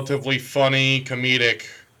is relatively funny, comedic.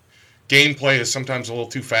 Gameplay is sometimes a little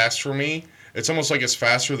too fast for me. It's almost like it's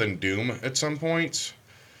faster than Doom at some points.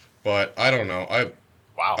 But I don't know. I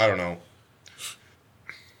don't know.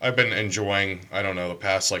 I've been enjoying, the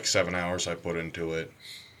past like 7 hours I put into it.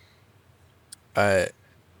 I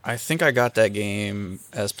think I got that game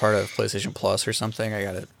as part of PlayStation Plus or something. I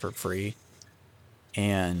got it for free.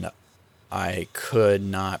 And I could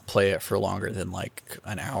not play it for longer than like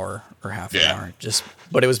an hour or half an hour.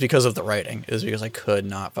 But it was because of the writing. It was because I could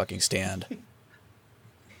not fucking stand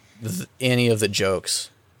any of the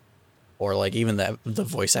jokes. Or like even the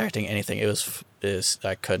voice acting, anything.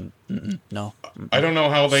 I couldn't. No. I don't know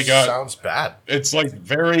how they got. Sounds bad. It's like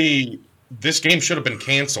this game should have been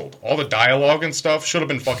canceled. All the dialogue and stuff should have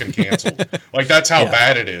been fucking canceled. Like that's how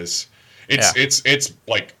bad it is. It's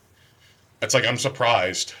like I'm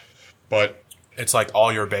surprised, but it's like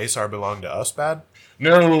all your base are belong to us. Bad.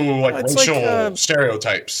 No, like racial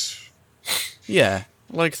stereotypes. Yeah.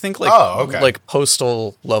 Like think like like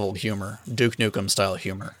Postal level humor, Duke Nukem style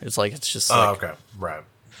humor. It's just like okay, right.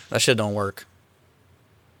 That shit don't work.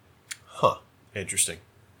 Huh. Interesting.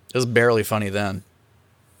 It was barely funny then.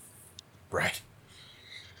 Right.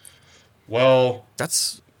 Well,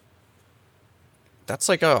 that's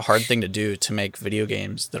like a hard thing to do to make video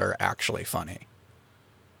games that are actually funny.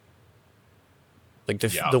 Like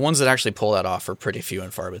the ones that actually pull that off are pretty few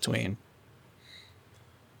and far between.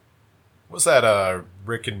 Was that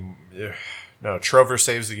Trover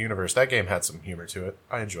Saves the Universe? That game had some humor to it.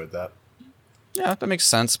 I enjoyed that. Yeah, that makes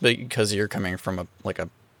sense, but because you're coming from a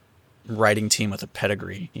writing team with a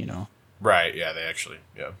pedigree, Right, yeah,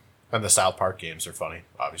 And the South Park games are funny,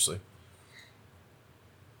 obviously.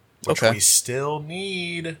 Which we still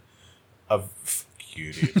need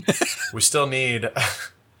dude. We still need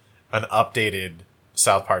an updated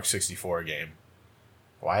South Park 64 game.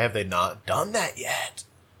 Why have they not done that yet?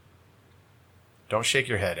 Don't shake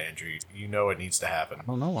your head, Andrew. You know it needs to happen. I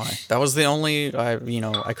don't know why. That was the only,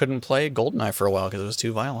 I couldn't play GoldenEye for a while because it was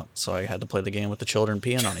too violent. So I had to play the game with the children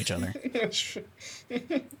peeing on each other.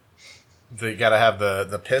 You gotta have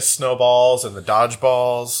the piss snowballs and the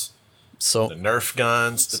dodgeballs. So the Nerf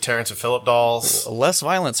guns, the Terrence and Phillip dolls, less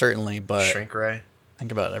violent certainly, but Shrink Ray.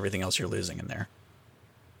 think about everything else you're losing in there.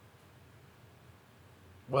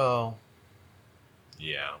 Well,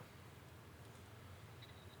 yeah.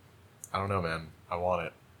 I don't know, man. I want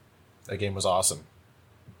it. That game was awesome.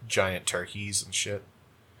 Giant turkeys and shit.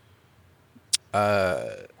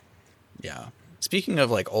 Yeah. Speaking of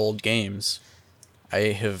like old games,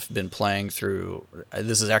 I have been playing through.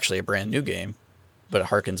 This is actually a brand new game, but it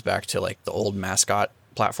harkens back to like the old mascot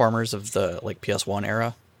platformers of the like PS1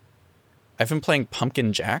 era. I've been playing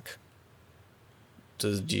Pumpkin Jack.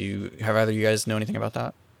 Do you have either of you guys know anything about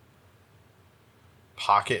that?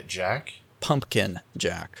 Pocket Jack? Pumpkin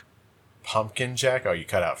Jack. Pumpkin Jack? Oh, you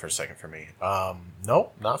cut out for a second for me.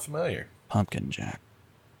 Nope, not familiar. Pumpkin Jack.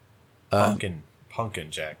 Pumpkin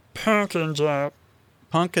Jack. Pumpkin Jack.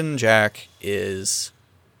 Pumpkin Jack is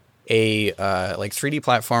a like 3D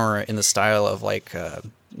platformer in the style of like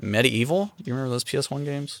Medieval. Do you remember those PS1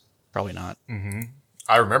 games? Probably not. Mm-hmm.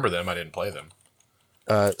 I remember them. I didn't play them.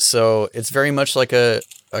 So it's very much like a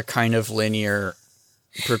kind of linear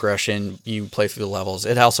progression. You play through the levels.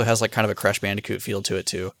 It also has like kind of a Crash Bandicoot feel to it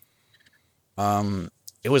too.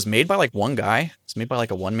 It was made by like one guy. It's made by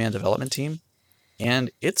like a one-man development team,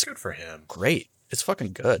 and it's good for him. Great. It's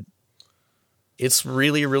fucking good. It's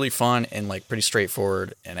really, really fun and like pretty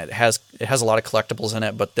straightforward, and it has a lot of collectibles in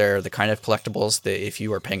it, but they're the kind of collectibles that if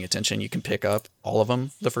you are paying attention, you can pick up all of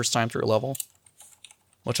them the first time through a level,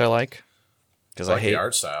 which I like because I hate the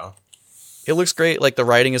art style. It looks great. Like the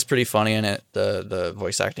writing is pretty funny in it. The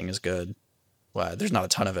voice acting is good. Well, there's not a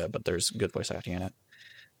ton of it, but there's good voice acting in it.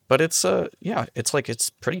 But it's it's like it's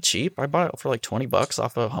pretty cheap. I bought it for like $20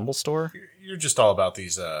 off a Humble store. You're just all about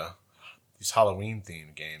these Halloween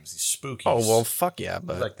themed games, these spookies. Oh well, fuck yeah!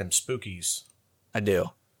 But you like them spookies. I do.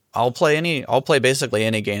 I'll play basically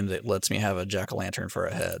any game that lets me have a jack-o'-lantern for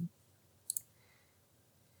a head.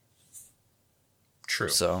 True.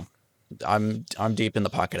 So I'm deep in the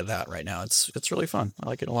pocket of that right now. It's really fun. I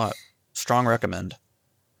like it a lot. Strong recommend.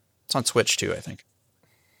 It's on Switch too, I think.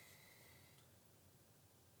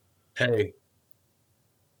 Hey.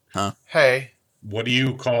 Huh? Hey. What do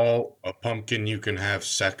you call a pumpkin you can have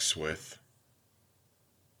sex with?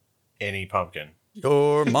 Any pumpkin.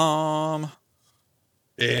 Your mom.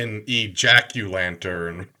 An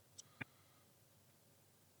ejaculantern.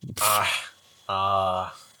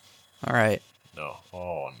 All right. No.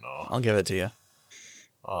 Oh, no. I'll give it to you.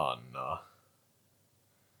 Oh, no.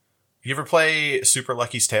 You ever play Super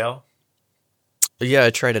Lucky's Tale? Yeah, I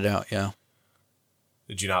tried it out, yeah.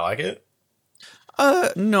 Did you not like it?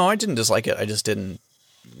 No, I didn't dislike it. It just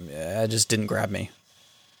didn't grab me.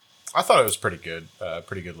 I thought it was pretty good.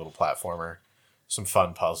 Pretty good little platformer. Some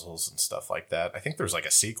fun puzzles and stuff like that. I think there's like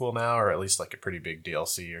a sequel now, or at least like a pretty big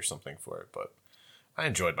DLC or something for it, but I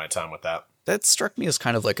enjoyed my time with that. That struck me as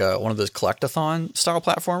kind of like one of those collectathon style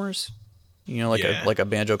platformers. You know, like a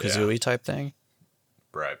Banjo-Kazooie type thing.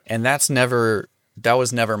 Right. And that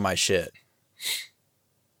was never my shit.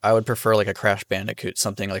 I would prefer like a Crash Bandicoot,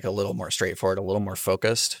 something like a little more straightforward, a little more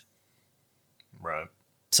focused. Right.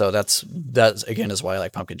 So that's again is why I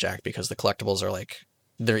like Pumpkin Jack, because the collectibles are like,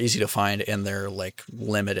 they're easy to find and they're like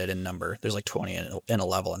limited in number. There's like 20 in a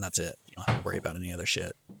level and that's it. You don't have to worry about any other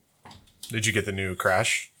shit. Did you get the new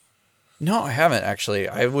Crash? No, I haven't actually.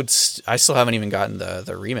 I still haven't even gotten the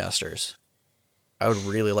remasters. I would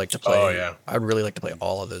really like to play. Oh yeah. I'd really like to play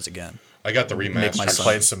all of those again. I got the remaster. I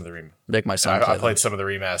played some of the Make my son. I played some of the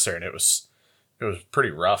remaster, and it was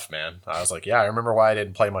pretty rough, man. I was like, yeah, I remember why I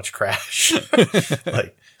didn't play much Crash.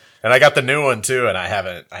 And I got the new one too, and I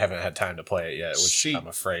haven't had time to play it yet, which I'm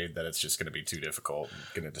afraid that it's just going to be too difficult and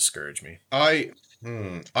going to discourage me. I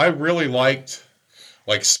really liked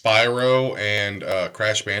like Spyro and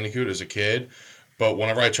Crash Bandicoot as a kid, but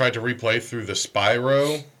whenever I tried to replay through the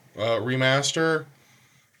Spyro remaster,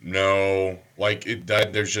 no,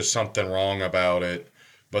 there's just something wrong about it.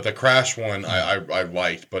 But the Crash one I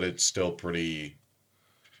liked, but it's still pretty.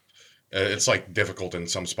 It's like difficult in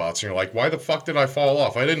some spots, and you're like, why the fuck did I fall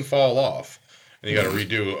off? I didn't fall off, and you got to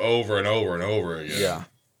redo over and over and over again. Yeah,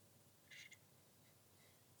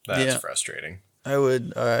 that's frustrating.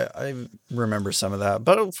 I remember some of that,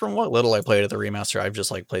 but from what little I played at the remaster, I've just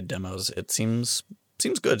like played demos. It seems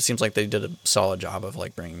good. It seems like they did a solid job of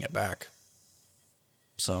like bringing it back.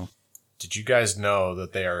 So, did you guys know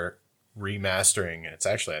that they are remastering? It's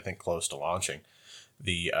actually, I think, close to launching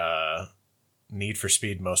the Need for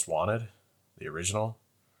Speed Most Wanted, the original.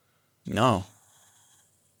 No,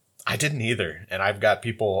 I didn't either, and I had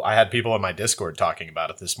people in my Discord talking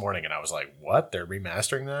about it this morning, and I was like, "What? They're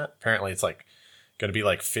remastering that?" Apparently, it's like going to be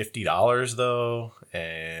like $50 though,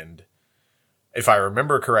 and if I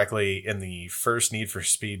remember correctly, in the first Need for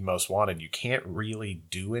Speed Most Wanted, you can't really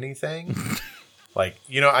do anything. Like,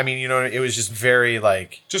 it was just very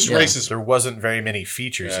like just races. There wasn't very many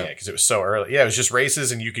features yet because it was so early. Yeah, it was just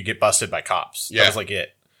races, and you could get busted by cops. Yeah. That was like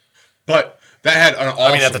it. But that had an awesome...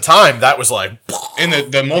 I mean, at the time, that was like... And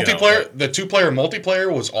the multiplayer, the 2-player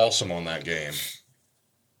multiplayer was awesome on that game.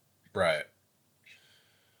 Right.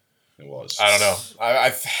 It was. I don't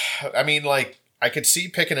know. I mean, like, I could see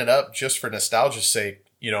picking it up just for nostalgia's sake.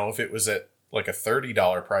 If it was at like a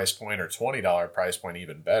 $30 price point or $20 price point,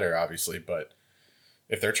 even better, obviously. But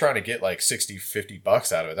if they're trying to get like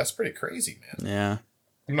 $60-$50 out of it, that's pretty crazy, man. Yeah.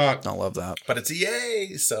 Don't love that. But it's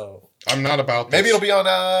EA, so... I'm not about this. Maybe it'll be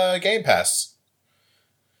on Game Pass.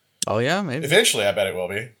 Oh, yeah, maybe. Eventually, I bet it will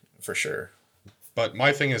be, for sure. But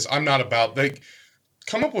my thing is, I'm not about... They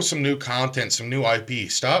come up with some new content, some new IP.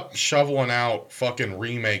 Stop shoveling out fucking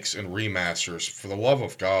remakes and remasters. For the love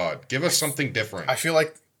of God. Give us something different. I feel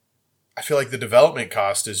like the development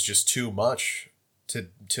cost is just too much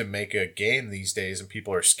to make a game these days, and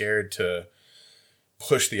people are scared to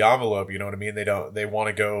push the envelope, you know what I mean? They want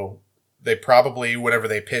to go, they probably, whenever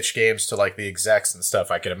they pitch games to like the execs and stuff,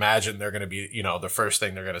 I can imagine they're going to be, the first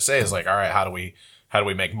thing they're going to say is like, all right, how do we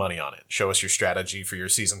make money on it? Show us your strategy for your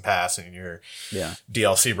season pass and your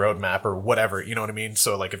DLC roadmap or whatever, you know what I mean?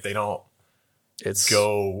 So like if they don't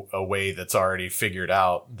go a way that's already figured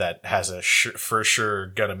out that has a for sure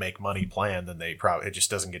gonna make money plan, then it just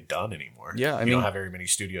doesn't get done anymore. Yeah, I mean, you don't have very many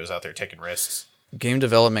studios out there taking risks. Game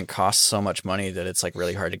development costs so much money that it's like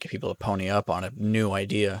really hard to get people to pony up on a new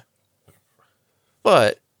idea.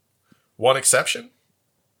 But one exception.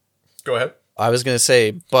 Go ahead. I was going to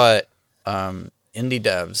say, but indie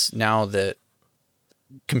devs, now that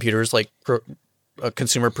computers like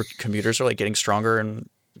consumer computers are like getting stronger and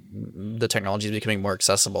the technology is becoming more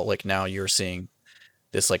accessible, like now you're seeing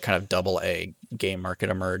this like kind of AA game market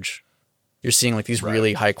emerge. You're seeing like these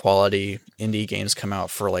really high quality indie games come out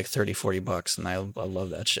for like $30-$40, and I love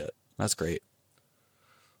that shit. That's great.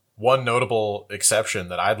 One notable exception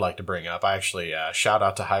that I'd like to bring up, I actually shout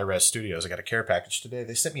out to High Res Studios. I got a care package today.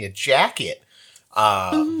 They sent me a jacket.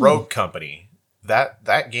 Rogue Company.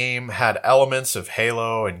 That game had elements of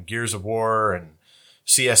Halo and Gears of War and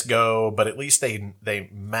CSGO, but at least they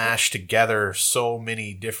mashed together so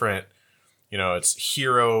many different, it's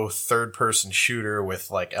hero third-person shooter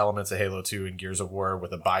with like elements of Halo 2 and Gears of War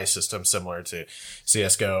with a buy system similar to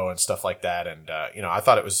CSGO and stuff like that. And I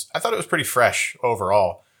thought it was pretty fresh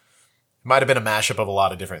overall. It might have been a mashup of a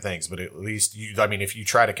lot of different things, but at least if you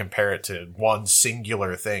try to compare it to one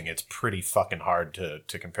singular thing, it's pretty fucking hard to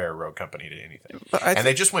compare Rogue Company to anything. And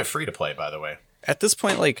they just went free to play, by the way. At this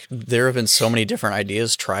point, like, there have been so many different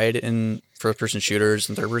ideas tried in first-person shooters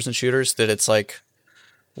and third-person shooters that it's like,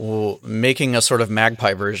 well, making a sort of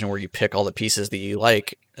Magpie version where you pick all the pieces that you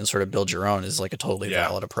like and sort of build your own is like a totally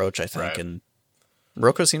valid approach, I think. Right. And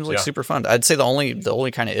Roko seems like super fun. I'd say the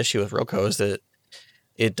only kind of issue with Roko is that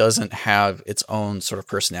it doesn't have its own sort of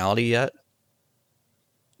personality yet.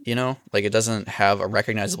 Like it doesn't have a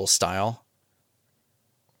recognizable style.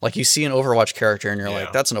 Like you see an Overwatch character and you're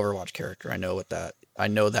like, that's an Overwatch character. I know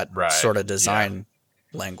that sort of design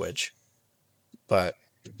language. But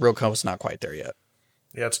Roko's not quite there yet.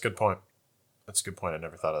 Yeah, that's a good point. I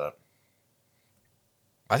never thought of that.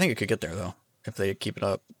 I think it could get there though if they keep it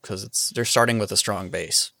up because they're starting with a strong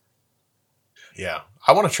base. Yeah,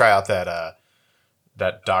 I want to try out that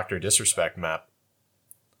Dr. Disrespect map.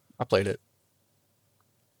 I played it.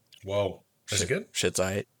 Whoa, is it good? Shit's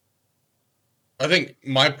aight. I think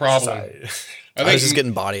my problem. I was just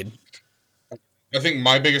getting bodied. I think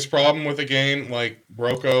my biggest problem with a game like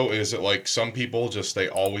Roko is that like some people they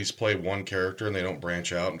always play one character and they don't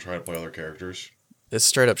branch out and try to play other characters. It's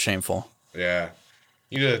straight up shameful. Yeah.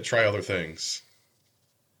 You need to try other things.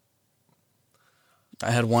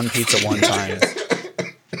 I had one pizza one time.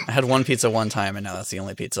 And now that's the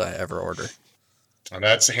only pizza I ever order. And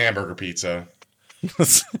that's hamburger pizza.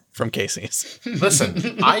 From Casey's.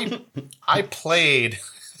 Listen, I played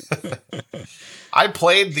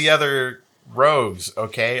the other rogues,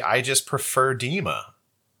 okay? I just prefer Dima.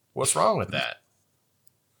 What's wrong with that?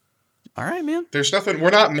 All right, man. There's nothing. We're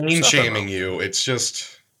not main shaming you. It's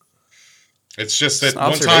just that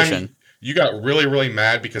one time you got really, really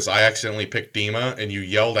mad because I accidentally picked Dima and you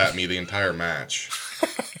yelled at me the entire match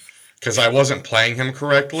because I wasn't playing him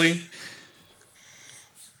correctly.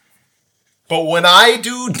 But when I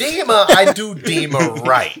do Dima, I do Dima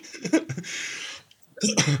right.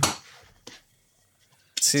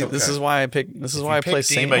 See, okay. This is why I pick. This is why I play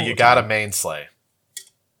Dima. You got a main slay.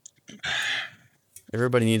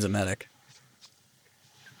 Everybody needs a medic.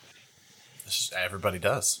 Everybody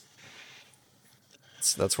does.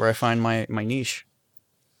 That's where I find my niche.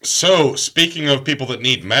 So, speaking of people that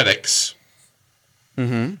need medics,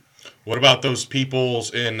 Mm-hmm. what about those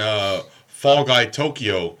peoples in Fall Guy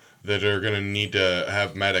Tokyo that are going to need to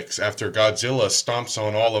have medics after Godzilla stomps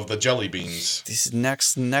on all of the jelly beans? These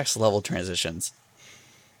next level transitions.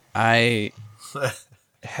 I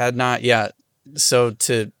had not yet. So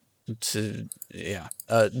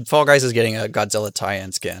Fall Guys is getting a Godzilla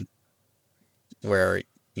tie-in skin where,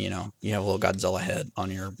 you know, you have a little Godzilla head on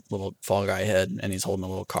your little Fall Guy head and he's holding a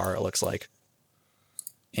little car, it looks like.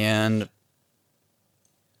 And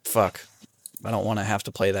fuck, I don't want to have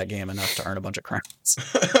to play that game enough to earn a bunch of crowns.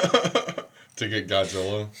 To get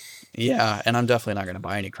Godzilla? Yeah, and I'm definitely not going to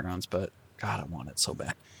buy any crowns, but God, I want it so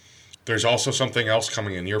bad. There's also something else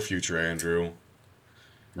coming in your future, Andrew.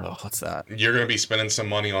 Oh, what's that? You're going to be spending some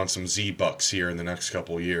money on some Z-Bucks here in the next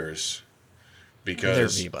couple of years. Because... They're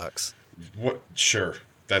V-Bucks. What? Sure.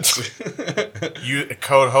 That's... You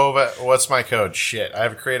code Hova. What's my code? Shit. I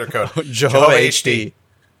have a creator code. Jehovah HD.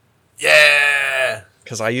 Yeah.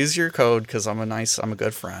 Because I use your code because I'm a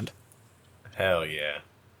good friend. Hell yeah.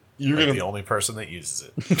 You're Like gonna the only person that uses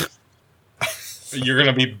it. You're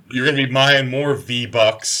gonna be buying more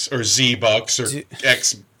V-Bucks or Z-Bucks or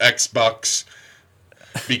X-Bucks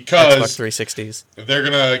because Xbox 360s. they're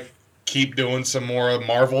gonna keep doing some more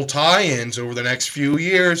Marvel tie-ins over the next few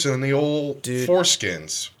years and the old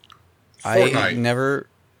foreskins. Fortnite.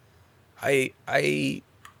 I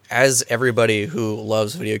as everybody who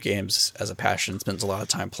loves video games as a passion, spends a lot of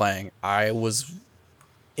time playing, I was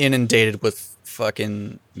inundated with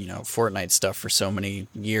fucking, you know, Fortnite stuff for so many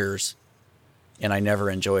years, and I never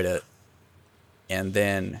enjoyed it. And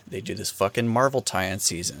then they do this fucking Marvel tie-in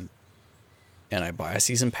season, and I buy a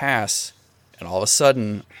season pass, and all of a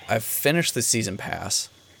sudden, I've finished the season pass,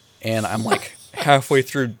 and I'm like halfway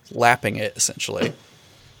through lapping it, essentially.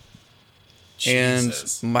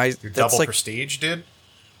 Jesus. And Your double like, prestige, dude?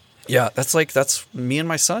 Yeah, that's me and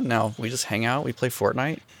my son now. We just hang out, we play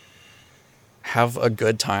Fortnite, have a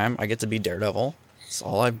good time. I get to be Daredevil. It's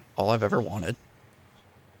all I've ever wanted.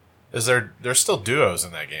 There's still duos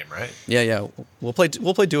in that game, right? Yeah. We'll play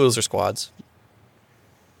duos or squads.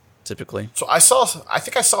 Typically. So I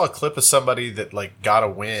think I saw a clip of somebody that like got a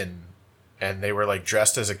win, and they were like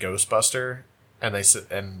dressed as a Ghostbuster, and they said,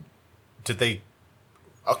 and did they?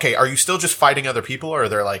 Okay, are you still just fighting other people, or are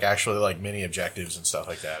there like actually like mini objectives and stuff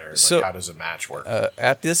like that, or like how does a match work?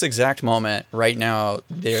 At this exact moment, right now,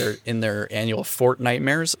 they're in their annual Fort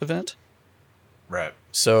Nightmares event. Right.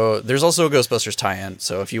 So there's also a Ghostbusters tie-in.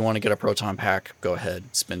 So if you want to get a proton pack, go ahead,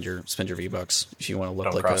 spend your V-Bucks. If you want to look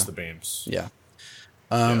Don't like cross the beams. Yeah.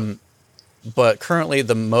 But currently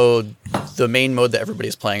the main mode that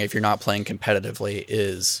everybody's playing, if you're not playing competitively,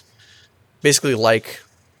 is basically like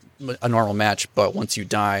a normal match, but once you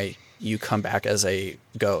die, you come back as a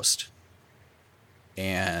ghost.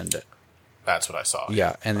 And that's what I saw.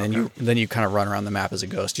 Yeah, and then you kind of run around the map as a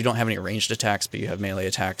ghost. You don't have any ranged attacks, but you have melee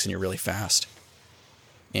attacks, and you're really fast.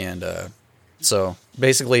 And so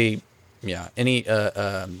basically, yeah, any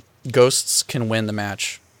ghosts can win the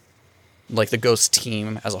match. Like the ghost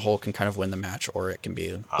team as a whole can kind of win the match, or it can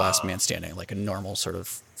be last man standing, like a normal sort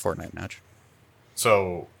of Fortnite match.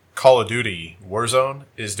 So Call of Duty Warzone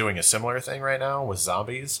is doing a similar thing right now with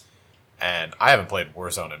zombies. And I haven't played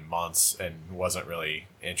Warzone in months and wasn't really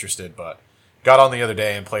interested, but got on the other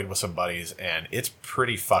day and played with some buddies, and it's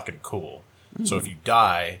pretty fucking cool. Mm-hmm. So if you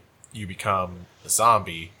die, you become a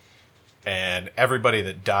zombie, and everybody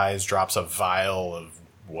that dies drops a vial of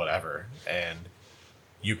whatever, and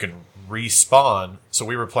you can respawn. So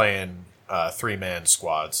we were playing 3-man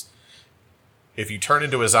squads. If you turn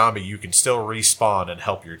into a zombie, you can still respawn and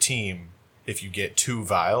help your team if you get 2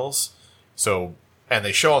 vials. So, and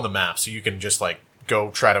they show on the map, so you can just like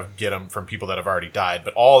go try to get them from people that have already died.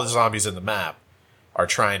 But all the zombies in the map are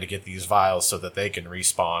trying to get these vials so that they can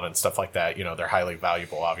respawn and stuff like that. You know, they're highly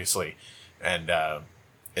valuable, obviously. And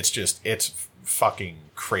it's fucking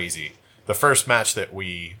crazy. The first match that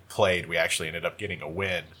we played, we actually ended up getting a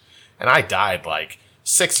win. And I died like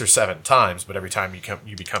 6 or 7 times, but every time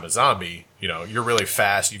you become a zombie, you know, you're really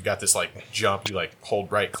fast. You've got this like jump, you like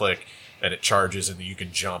hold right click and it charges, and you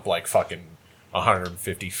can jump like fucking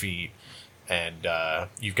 150 feet. And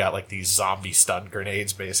you've got like these zombie stun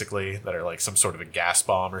grenades basically that are like some sort of a gas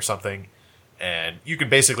bomb or something. And you can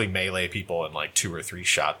basically melee people and like 2 or 3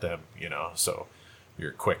 shot them, you know, so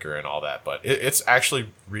you're quicker and all that. But it's actually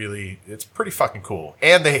it's pretty fucking cool.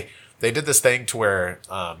 And they did this thing to where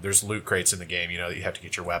there's loot crates in the game, you know, that you have to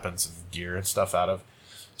get your weapons and gear and stuff out of.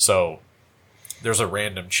 So there's a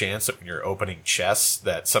random chance that when you're opening chests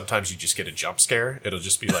that sometimes you just get a jump scare. It'll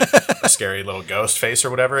just be like a scary little ghost face or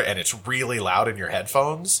whatever, and it's really loud in your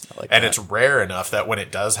headphones. And it's rare enough that when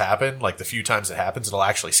it does happen, like the few times it happens, it'll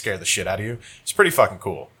actually scare the shit out of you. It's pretty fucking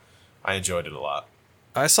cool. I enjoyed it a lot.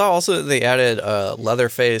 I saw also that they added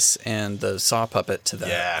Leatherface and the Saw puppet to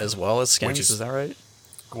that as well as skins. Is that right?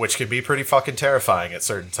 Which can be pretty fucking terrifying at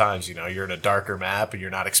certain times. You know, you're in a darker map and you're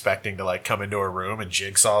not expecting to like come into a room and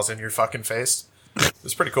Jigsaw's in your fucking face.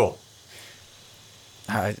 It's pretty cool.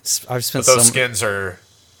 I've spent but those skins are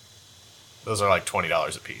like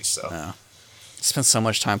 $20 a piece. So I spent so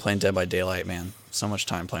much time playing Dead by Daylight, man. So much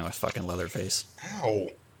time playing with fucking Leatherface. Ow.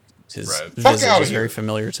 His visage is very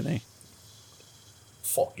familiar to me.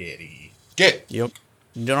 Fuck it. Get. Yep.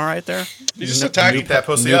 You doing all right there? You just attacked beat that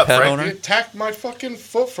pussy up, Frank. You attacked my fucking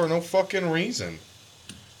foot for no fucking reason.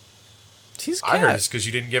 I heard it's because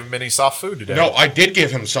you didn't give him any soft food today. No, I did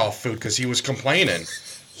give him soft food because he was complaining.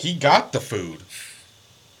 He got the food.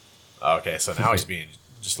 Okay, so now he's being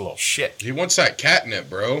just a little shit. He wants that catnip,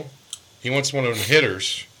 bro. He wants one of them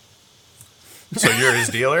hitters. So you're his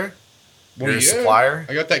dealer? You're his supplier?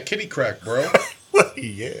 I got that kitty crack, bro.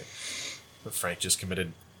 Yeah. Frank just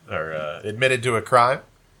committed or admitted to a crime,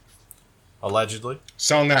 allegedly.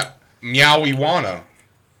 Selling that meowiwana.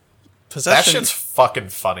 That shit's fucking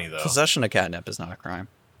funny, though. Possession of catnip is not a crime.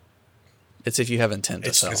 It's if you have intent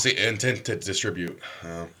to sell. It's the intent to distribute.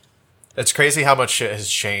 It's crazy how much shit has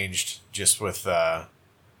changed just with, the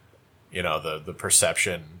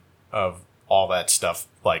perception of all that stuff.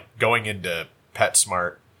 Like, going into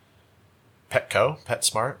PetSmart. Petco?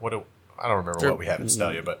 PetSmart? I don't remember what we had in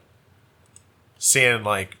Stelia, but seeing,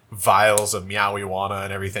 like, vials of Meowiwana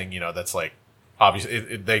and everything, that's, like,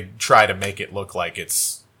 obviously, they try to make it look like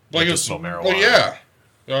it's medicinal marijuana. Well,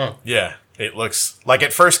 yeah. Yeah. It looks, like,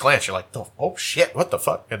 at first glance, you're like, oh, shit, what the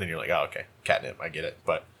fuck? And then you're like, oh, okay, catnip, I get it.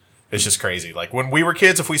 But it's just crazy. Like, when we were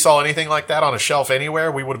kids, if we saw anything like that on a shelf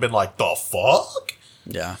anywhere, we would have been like, the fuck?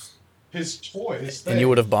 Yeah. His toys. And you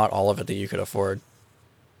would have bought all of it that you could afford.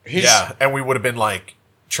 Yeah, and we would have been, like,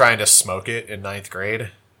 trying to smoke it in 9th grade.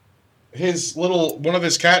 One of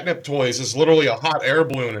his catnip toys is literally a hot air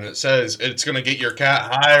balloon, and it says it's going to get your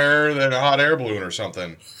cat higher than a hot air balloon or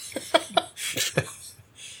something.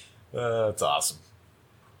 That's awesome.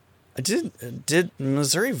 Did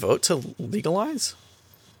Missouri vote to legalize?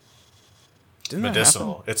 Didn't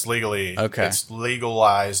medicinal. It's legally okay. It's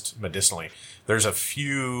legalized medicinally. There's a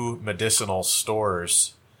few medicinal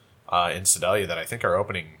stores in Sedalia that I think are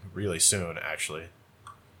opening really soon, actually.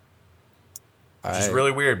 Which is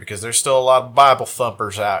really weird because there's still a lot of Bible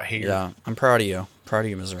thumpers out here. Yeah, I'm proud of you. Proud of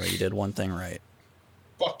you, Missouri. You did one thing right.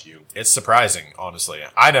 Fuck you. It's surprising, honestly.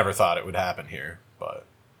 I never thought it would happen here, but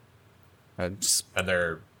and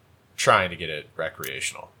they're trying to get it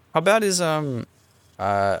recreational. How bad is I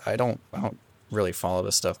don't really follow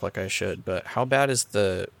this stuff like I should, but how bad is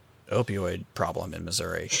the opioid problem in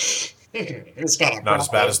Missouri? It's not a problem. Not as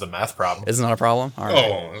bad as the meth problem. It's not a problem? All right.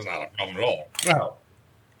 Oh, it's not a problem at all. No.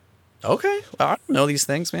 Okay. Well, I don't know these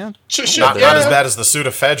things, man. Not as bad as the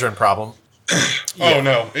pseudoephedrine problem. Yeah. Oh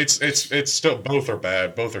no, it's still, both are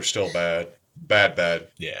bad. Both are still bad. Bad.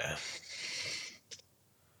 Yeah.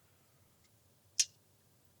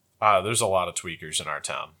 There's a lot of tweakers in our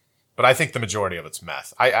town, but I think the majority of it's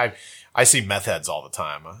meth. I see meth heads all the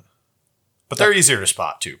time, but they're easier to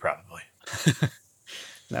spot too, probably.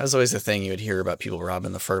 That was always the thing you would hear about people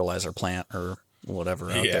robbing the fertilizer plant or whatever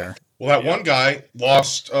out there. Well, that one guy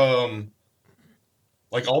lost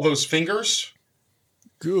like all those fingers.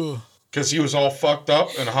 Good. Because he was all fucked up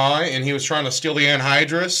and high, and he was trying to steal the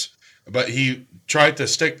anhydrous, but he tried to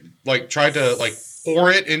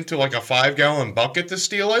pour it into like a 5-gallon bucket to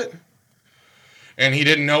steal it, and he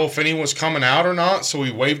didn't know if any was coming out or not, so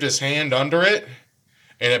he waved his hand under it,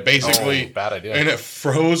 and it basically bad idea, and it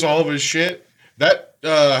froze all of his shit. That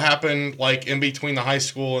happened like in between the high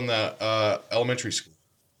school and the elementary school.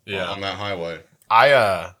 Yeah, on that highway.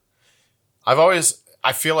 I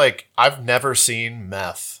feel like I've never seen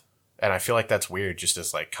meth. And I feel like that's weird, just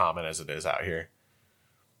as like common as it is out here.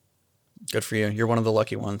 Good for you. You're one of the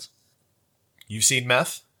lucky ones. You've seen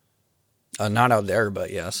meth? Not out there, but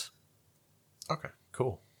yes. Okay,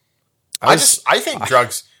 cool. I think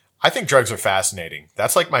drugs are fascinating.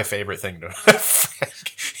 That's like my favorite thing to.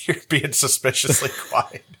 You're being suspiciously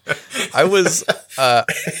quiet. I've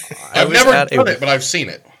never done it, but I've seen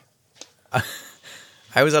it.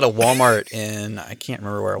 I was at a Walmart in, I can't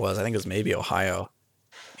remember where it was. I think it was maybe Ohio.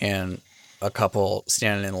 And a couple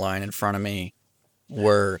standing in line in front of me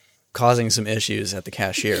were causing some issues at the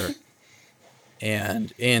cashier.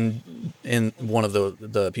 And in one of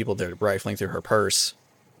the people that were rifling through her purse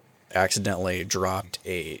accidentally dropped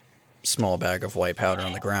a small bag of white powder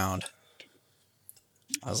on the ground.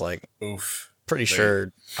 I was like, oof. I'm pretty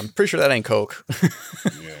sure that ain't Coke.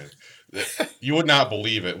 Yeah. You would not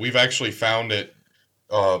believe it. We've actually found it.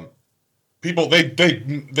 People,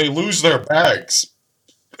 they lose their bags.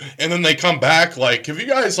 And then they come back like, have you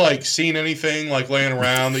guys like seen anything like laying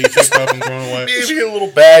around that you picked up and thrown away? Maybe a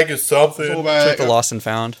little bag of something. Check the lost and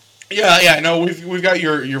found. Yeah. No, we've got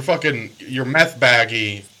your meth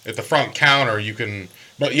baggie at the front counter.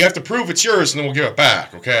 But you have to prove it's yours, and then we'll give it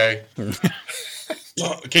back. Okay.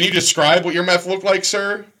 Can you describe what your meth looked like,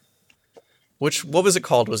 sir? What was it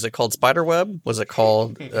called? Was it called Spiderweb? Was it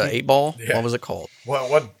called 8-Ball? Yeah. What was it called?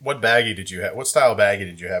 What baggie did you have? What style baggie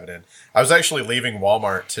did you have it in? I was actually leaving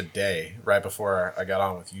Walmart today, right before I got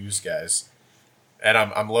on with you guys, and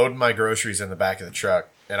I'm loading my groceries in the back of the truck,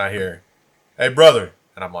 and I hear, "Hey, brother,"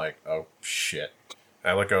 and I'm like, "Oh shit!"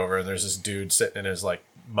 And I look over, and there's this dude sitting in his like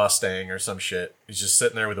Mustang or some shit. He's just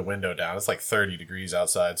sitting there with the window down. It's like 30 degrees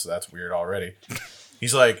outside, so that's weird already.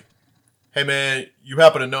 He's like, "Hey man, you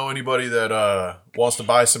happen to know anybody that wants to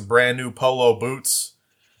buy some brand new polo boots?"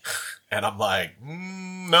 And I'm like,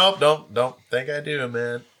 "Nope, don't think I do,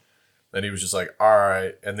 man." Then he was just like, "All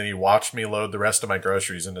right," and then he watched me load the rest of my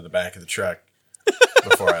groceries into the back of the truck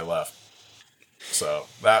before I left. So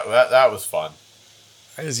that was fun.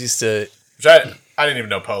 I was used to. Which I didn't even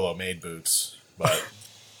know Polo made boots, but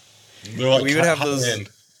Like, we would have those.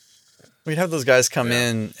 We'd have those guys come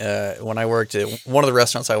in when I worked at one of the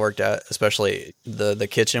restaurants I worked at, especially the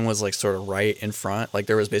kitchen was like sort of right in front. Like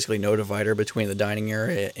there was basically no divider between the dining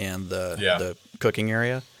area and the cooking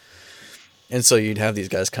area. And so you'd have these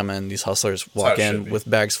guys come in, these hustlers walk in with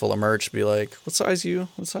bags full of merch, be like, What size you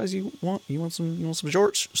want? You want some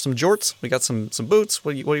jorts? Some jorts? We got some boots.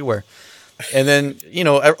 What do you wear? And then,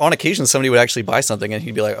 on occasion, somebody would actually buy something, and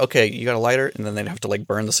he'd be like, "Okay, you got a lighter?" And then they'd have to like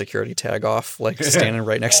burn the security tag off, like standing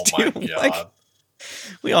right next to you. God. Like,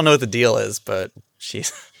 we all know what the deal is, but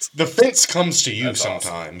jeez, the fence comes to you. That's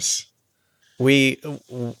sometimes.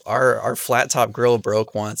 Awesome. Our flat top grill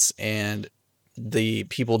broke once, and the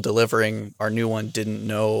people delivering our new one didn't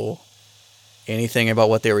know anything about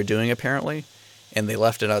what they were doing apparently, and they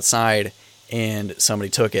left it outside, and somebody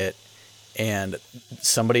took it. And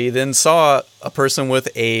somebody then saw a person with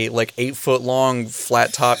a like 8-foot long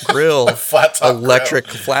flat top grill, electric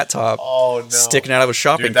flat top, sticking out of a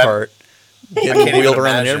shopping cart, getting wheeled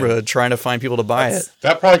around the neighborhood trying to find people to buy it.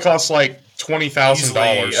 That probably costs like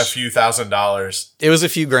 $20,000. A few $1,000s. It was a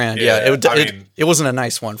few grand. Yeah, it wasn't a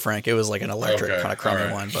nice one, Frank. It was like an electric kind of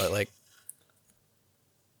crummy one, but like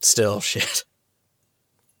still shit.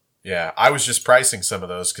 Yeah, I was just pricing some of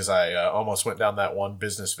those because I almost went down that one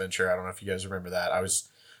business venture. I don't know if you guys remember that. I was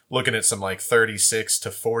looking at some like 36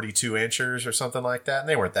 to 42 inchers or something like that, and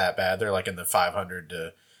they weren't that bad. They're like in the $500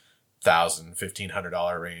 to $1,000,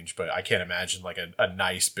 $1,500 range, but I can't imagine like a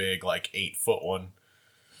nice big like 8-foot one.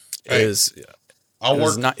 It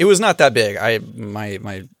was not that big.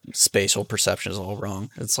 My spatial perception is all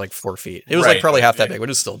wrong. It's like 4 feet. It was like probably half that big, but it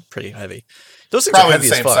was still pretty heavy. Those things probably are heavy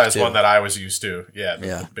the same as fuck, size too. one that I was used to. Yeah,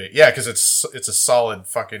 because it's a solid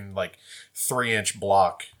fucking like 3-inch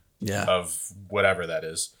block of whatever that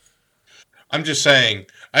is. I'm just saying,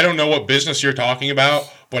 I don't know what business you're talking about,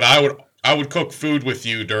 but I would cook food with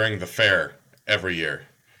you during the fair every year.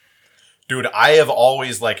 Dude, I have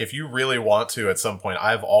always, like, if you really want to at some point,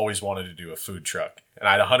 I've always wanted to do a food truck. And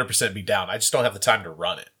I'd 100% be down. I just don't have the time to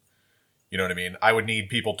run it. You know what I mean? I would need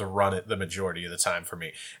people to run it the majority of the time for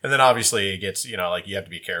me. And then obviously it gets, like you have to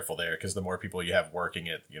be careful there because the more people you have working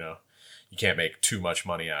it, you can't make too much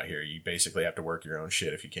money out here. You basically have to work your own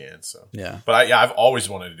shit if you can. So yeah. But I've always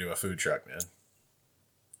wanted to do a food truck, man.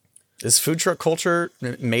 Is food truck culture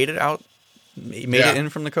made it in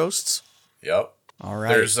from the coasts? Yep. All right.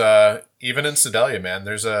 There's even in Sedalia, man.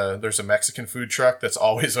 There's a Mexican food truck that's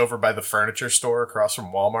always over by the furniture store across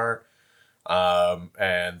from Walmart.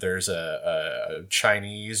 And there's a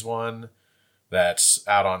Chinese one that's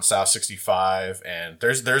out on South 65, and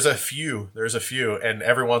there's a few, and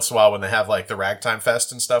every once in a while when they have like the Ragtime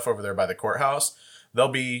Fest and stuff over there by the courthouse, there'll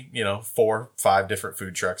be 4, 5 different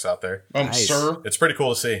food trucks out there. Nice. Sir, it's pretty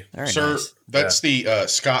cool to see. Very sir, nice. That's the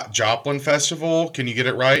Scott Joplin Festival. Can you get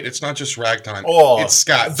it right? It's not just ragtime. Oh, it's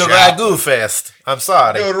Scott the Joplin. Ragu Fest. I'm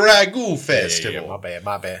sorry. The Ragu Festival. Yeah,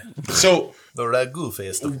 my bad. So the Ragu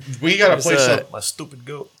Festival. We got to place up my stupid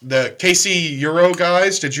goat. the KC Euro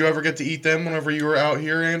guys. Did you ever get to eat them whenever you were out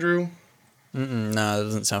here, Andrew? No, that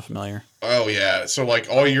doesn't sound familiar. Oh yeah. So like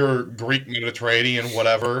all your Greek Mediterranean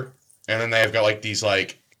whatever, and then they've got like these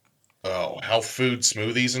like health food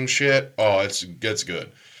smoothies and shit. Oh, it's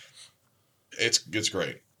good. It's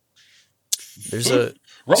great.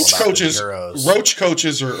 Roach about the coaches, gyros. Roach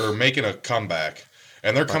coaches are making a comeback,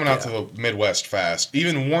 and they're coming out to yeah. the Midwest fast.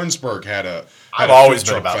 Even Warrensburg had a. I've a always food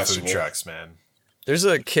been truck about festival. food trucks, man. There's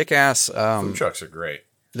a kick-ass Food trucks are great.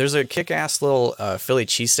 there's a kick-ass little Philly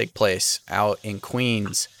cheesesteak place out in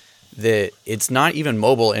Queens that it's not even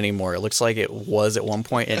mobile anymore. It looks like it was at one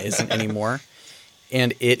point and isn't anymore.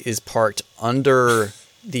 And it is parked under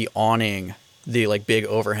the awning, the like big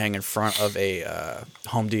overhang in front of a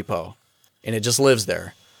Home Depot, and it just lives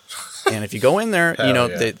there. And if you go in there, you know,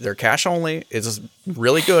 yeah. they're cash only. It's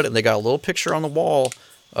really good, and they got a little picture on the wall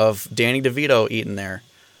of Danny DeVito eating there.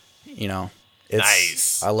 You know, it's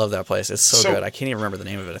Nice. I love that place. It's so So- good. I can't even remember the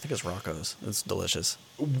name of it. I think it's Rocco's. It's delicious.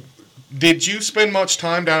 Did you spend much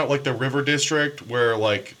time down at like the River District where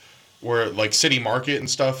City Market and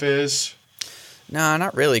stuff is? Nah,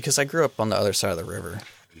 not really, because I grew up on the other side of the river.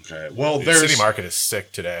 Okay. Well, Dude, there's City Market is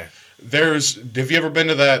sick today. Have you ever been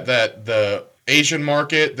to the Asian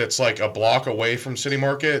market that's like a block away from City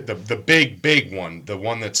Market? The big one, the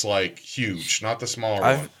one that's like huge, not the smaller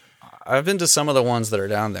one. I've been to some of the ones that are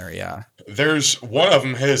down there. Yeah. There's one of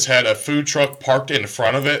them has had a food truck parked in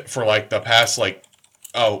front of it for like the past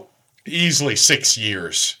easily 6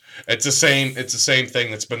 years. It's the same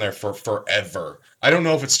thing that's been there for forever. I don't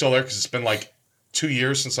know if it's still there because it's been like 2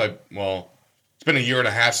 years since it's been a year and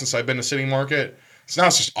a half since I've been to City Market. So now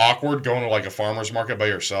it's just awkward going to like a farmer's market by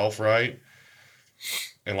yourself, right?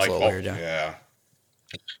 And like, It's a little weird, yeah. yeah.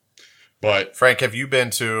 But Frank, have you been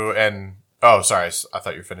to and oh, sorry, I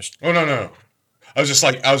thought you were finished. oh no. I was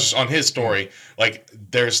just on his story. Like,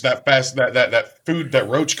 there's that food that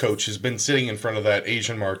Roach Coach has been sitting in front of that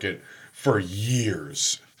Asian market for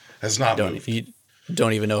years. Has not moved. You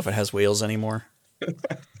don't even know if it has wheels anymore.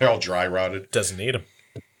 They're all dry rotted, Doesn't need them.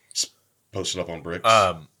 posted up on bricks.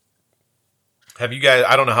 Have you guys?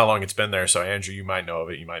 I don't know how long it's been there, so Andrew, you might know of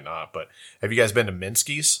it, you might not. But have you guys been to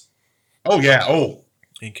Minsky's? oh yeah. Oh,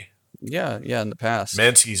 Yeah, in the past.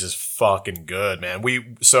 Minsky's is fucking good,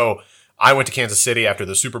 man. So I went to Kansas City after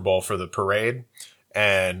the Super Bowl for the parade,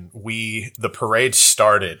 and the parade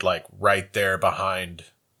started like right there behind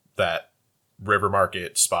that River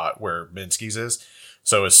Market spot where Minsky's is.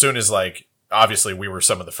 So as soon as obviously we were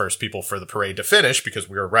some of the first people for the parade to finish because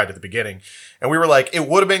we were right at the beginning, and we were like, it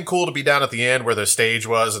would have been cool to be down at the end where the stage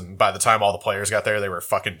was, and by the time all the players got there, they were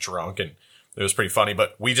fucking drunk, and it was pretty funny.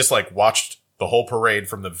 But we just watched the whole parade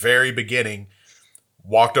from the very beginning,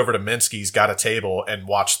 walked over to Minsky's, got a table, and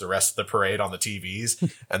watched the rest of the parade on the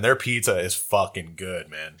TVs. And their pizza is fucking good,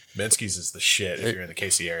 man. Minsky's is the shit if you're in the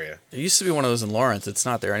KC area. There used to be one of those in Lawrence. It's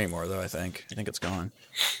not there anymore, though, I think it's gone.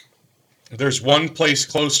 there's one place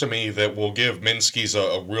close to me that will give Minsky's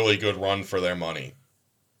a really good run for their money.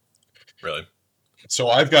 Really? So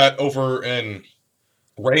I've got over in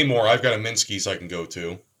Raymore, I've got a Minsky's I can go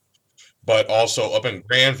to. But also up in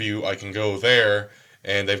Grandview, I can go there,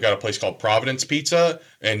 and they've got a place called Providence Pizza.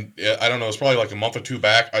 And I don't know, it's probably like a month or two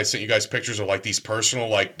back, I sent you guys pictures of these personal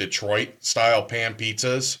Detroit-style pan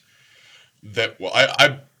pizzas. That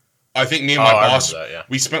I think me and my boss,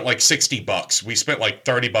 we spent $60. We spent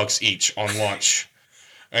 $30 each on lunch.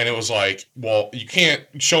 And it was well, you can't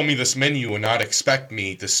show me this menu and not expect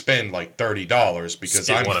me to spend $30 because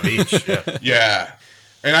I'm one of each. Yeah. Yeah.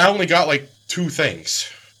 And I only got 2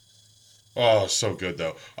 things. Oh, so good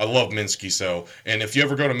though. I love Minsky so. And if you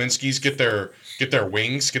ever go to Minsky's, get their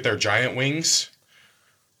wings, get their giant wings.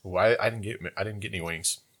 Why I didn't get any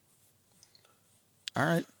wings. All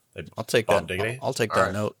right. I'll take that. I'll take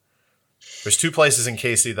that note. There's 2 places in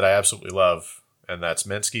KC that I absolutely love, and that's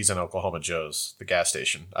Minsky's and Oklahoma Joe's, the gas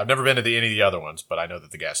station. I've never been to any of the other ones, but I know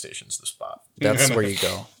that the gas station's the spot. That's where you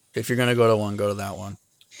go. If you're going to go to one, go to that one.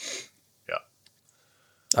 Yeah.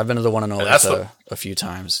 I've been to the one in Olathe a few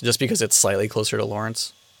times, just because it's slightly closer to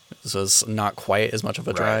Lawrence. So it's not quite as much of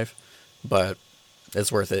a drive, but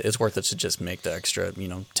it's worth it. It's worth it to just make the extra,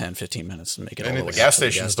 10, 15 minutes and make it all the way. The gas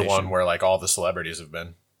station's the one where all the celebrities have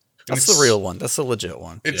been. That's the real one. That's the legit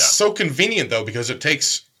one. It's so convenient though because it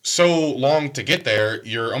takes so long to get there.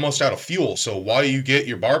 You're almost out of fuel. So while you get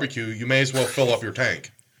your barbecue, you may as well fill up your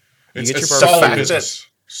tank. It's a solid business.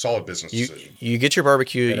 Solid business decision. You get your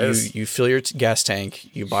barbecue. You fill your gas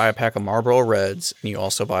tank. You buy a pack of Marlboro Reds, and you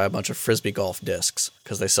also buy a bunch of Frisbee golf discs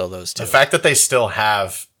because they sell those too. The fact that they still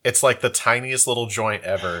have it's the tiniest little joint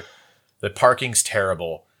ever. The parking's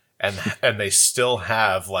terrible, and they still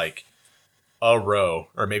have a row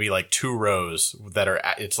or maybe 2 rows that are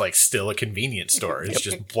it's still a convenience store. It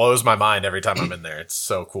just blows my mind every time I'm in there. It's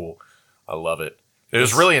so cool. I love it. It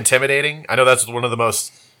was really intimidating. I know that's one of the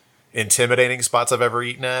most intimidating spots I've ever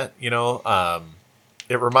eaten at,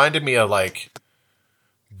 It reminded me of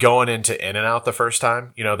going into In-N-Out the first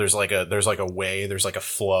time, you know, there's like a way, there's like a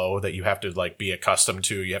flow that you have to like be accustomed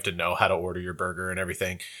to. You have to know how to order your burger and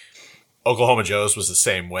everything. Oklahoma Joe's was the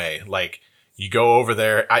same way. Like, you go over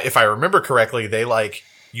there. If I remember correctly, they like,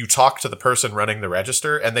 you talk to the person running the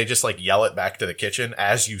register and they just like yell it back to the kitchen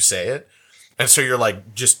as you say it. And so you're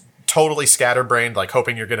like just totally scatterbrained, like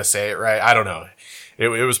hoping you're going to say it right. I don't know. It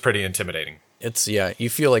was pretty intimidating. It's, yeah, you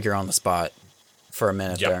feel like you're on the spot for a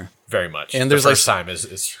minute there. Very much. And there's the first time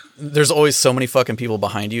is there's always so many fucking people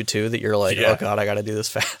behind you too that you're like, Yeah. oh God, I got to do this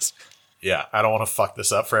fast. Yeah, I don't want to fuck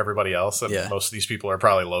this up for everybody else. And Yeah. most of these people are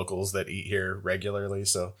probably locals that eat here regularly.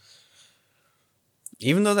 So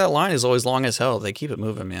Even though that line is always long as hell, they keep it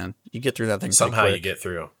moving, man. You get through that thing somehow pretty you get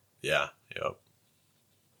through. Yeah. Yep.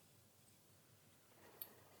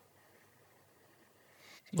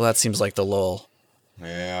 Well, that seems like the lull.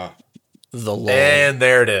 Yeah. The lull. And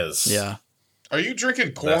there it is. Yeah. Are you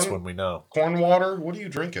drinking corn? That's when we know. Corn water? What are you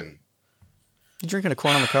drinking? You drinking a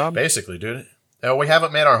corn on the cob? Basically, dude. Now, we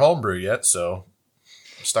haven't made our homebrew yet, so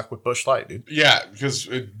I'm stuck with Busch Light, dude. Yeah, because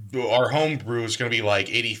our home brew is going to be like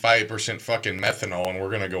 85% fucking methanol, and we're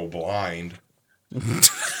going to go blind.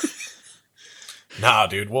 Nah,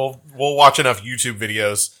 dude. We'll watch enough YouTube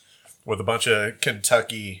videos with a bunch of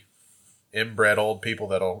Kentucky inbred old people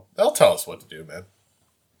they'll tell us what to do, man.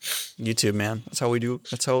 YouTube, man. That's how we do.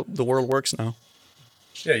 That's how the world works now.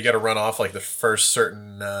 Yeah, you got to run off like the first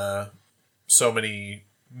certain so many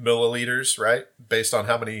milliliters, right? Based on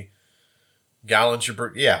how many gallons you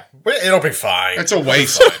brew. Yeah, it'll be fine. It's a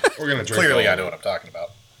waste. We're going to drink Clearly, all I know of what I'm talking about.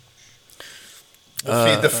 We'll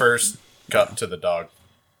feed the first cup to the dog.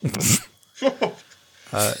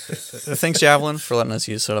 Thanks, Javelin, for letting us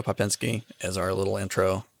use Soda Popinski as our little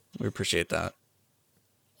intro. We appreciate that.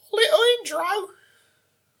 Little intro.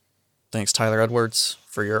 Thanks, Tyler Edwards,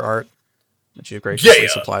 for your art that you've graciously Yeah.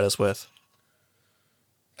 supplied us with.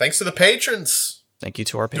 Thanks to the patrons. Thank you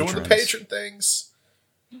to our patrons. Doing the patron things.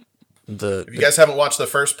 If you guys haven't watched the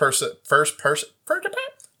first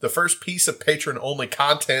piece of patron only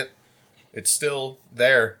content, it's still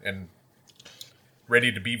there and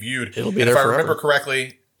ready to be viewed. It'll be and there if I forever. remember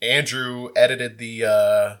correctly, Andrew edited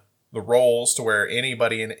the roles to where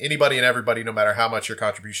anybody and everybody, no matter how much your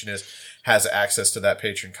contribution is, has access to that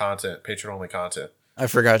patron only content. I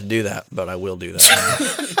forgot to do that, but I will do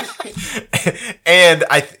that. And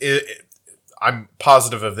I'm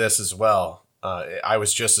positive of this as well. I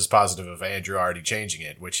was just as positive of Andrew already changing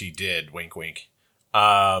it, which he did. Wink, wink.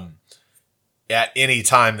 At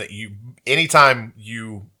anytime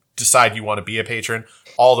you decide you want to be a patron,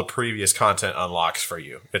 all the previous content unlocks for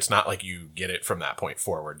you. It's not like you get it from that point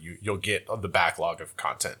forward. You'll get the backlog of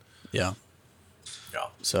content. Yeah. Yeah.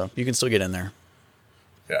 So you can still get in there.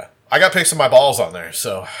 Yeah. I got pics of my balls on there,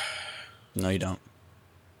 so No, you don't.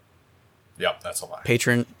 yep, that's a lie.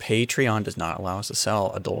 Patreon does not allow us to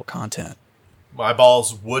sell adult content. My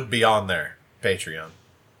balls would be on there. Patreon.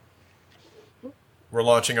 We're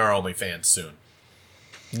launching our OnlyFans soon.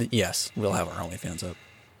 Yes, we'll have our OnlyFans up.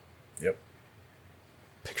 Yep.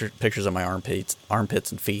 Pictures of my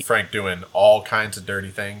armpits and feet. Frank doing all kinds of dirty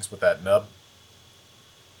things with that nub.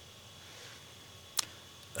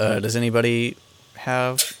 Does anybody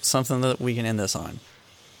have something that we can end this on?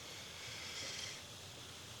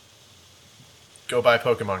 Go buy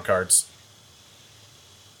Pokemon cards.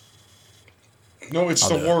 No, it's I'll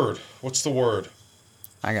the do it. word. What's the word?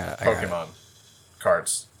 I got it. Pokemon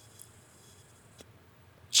cards.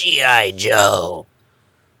 G.I. Joe.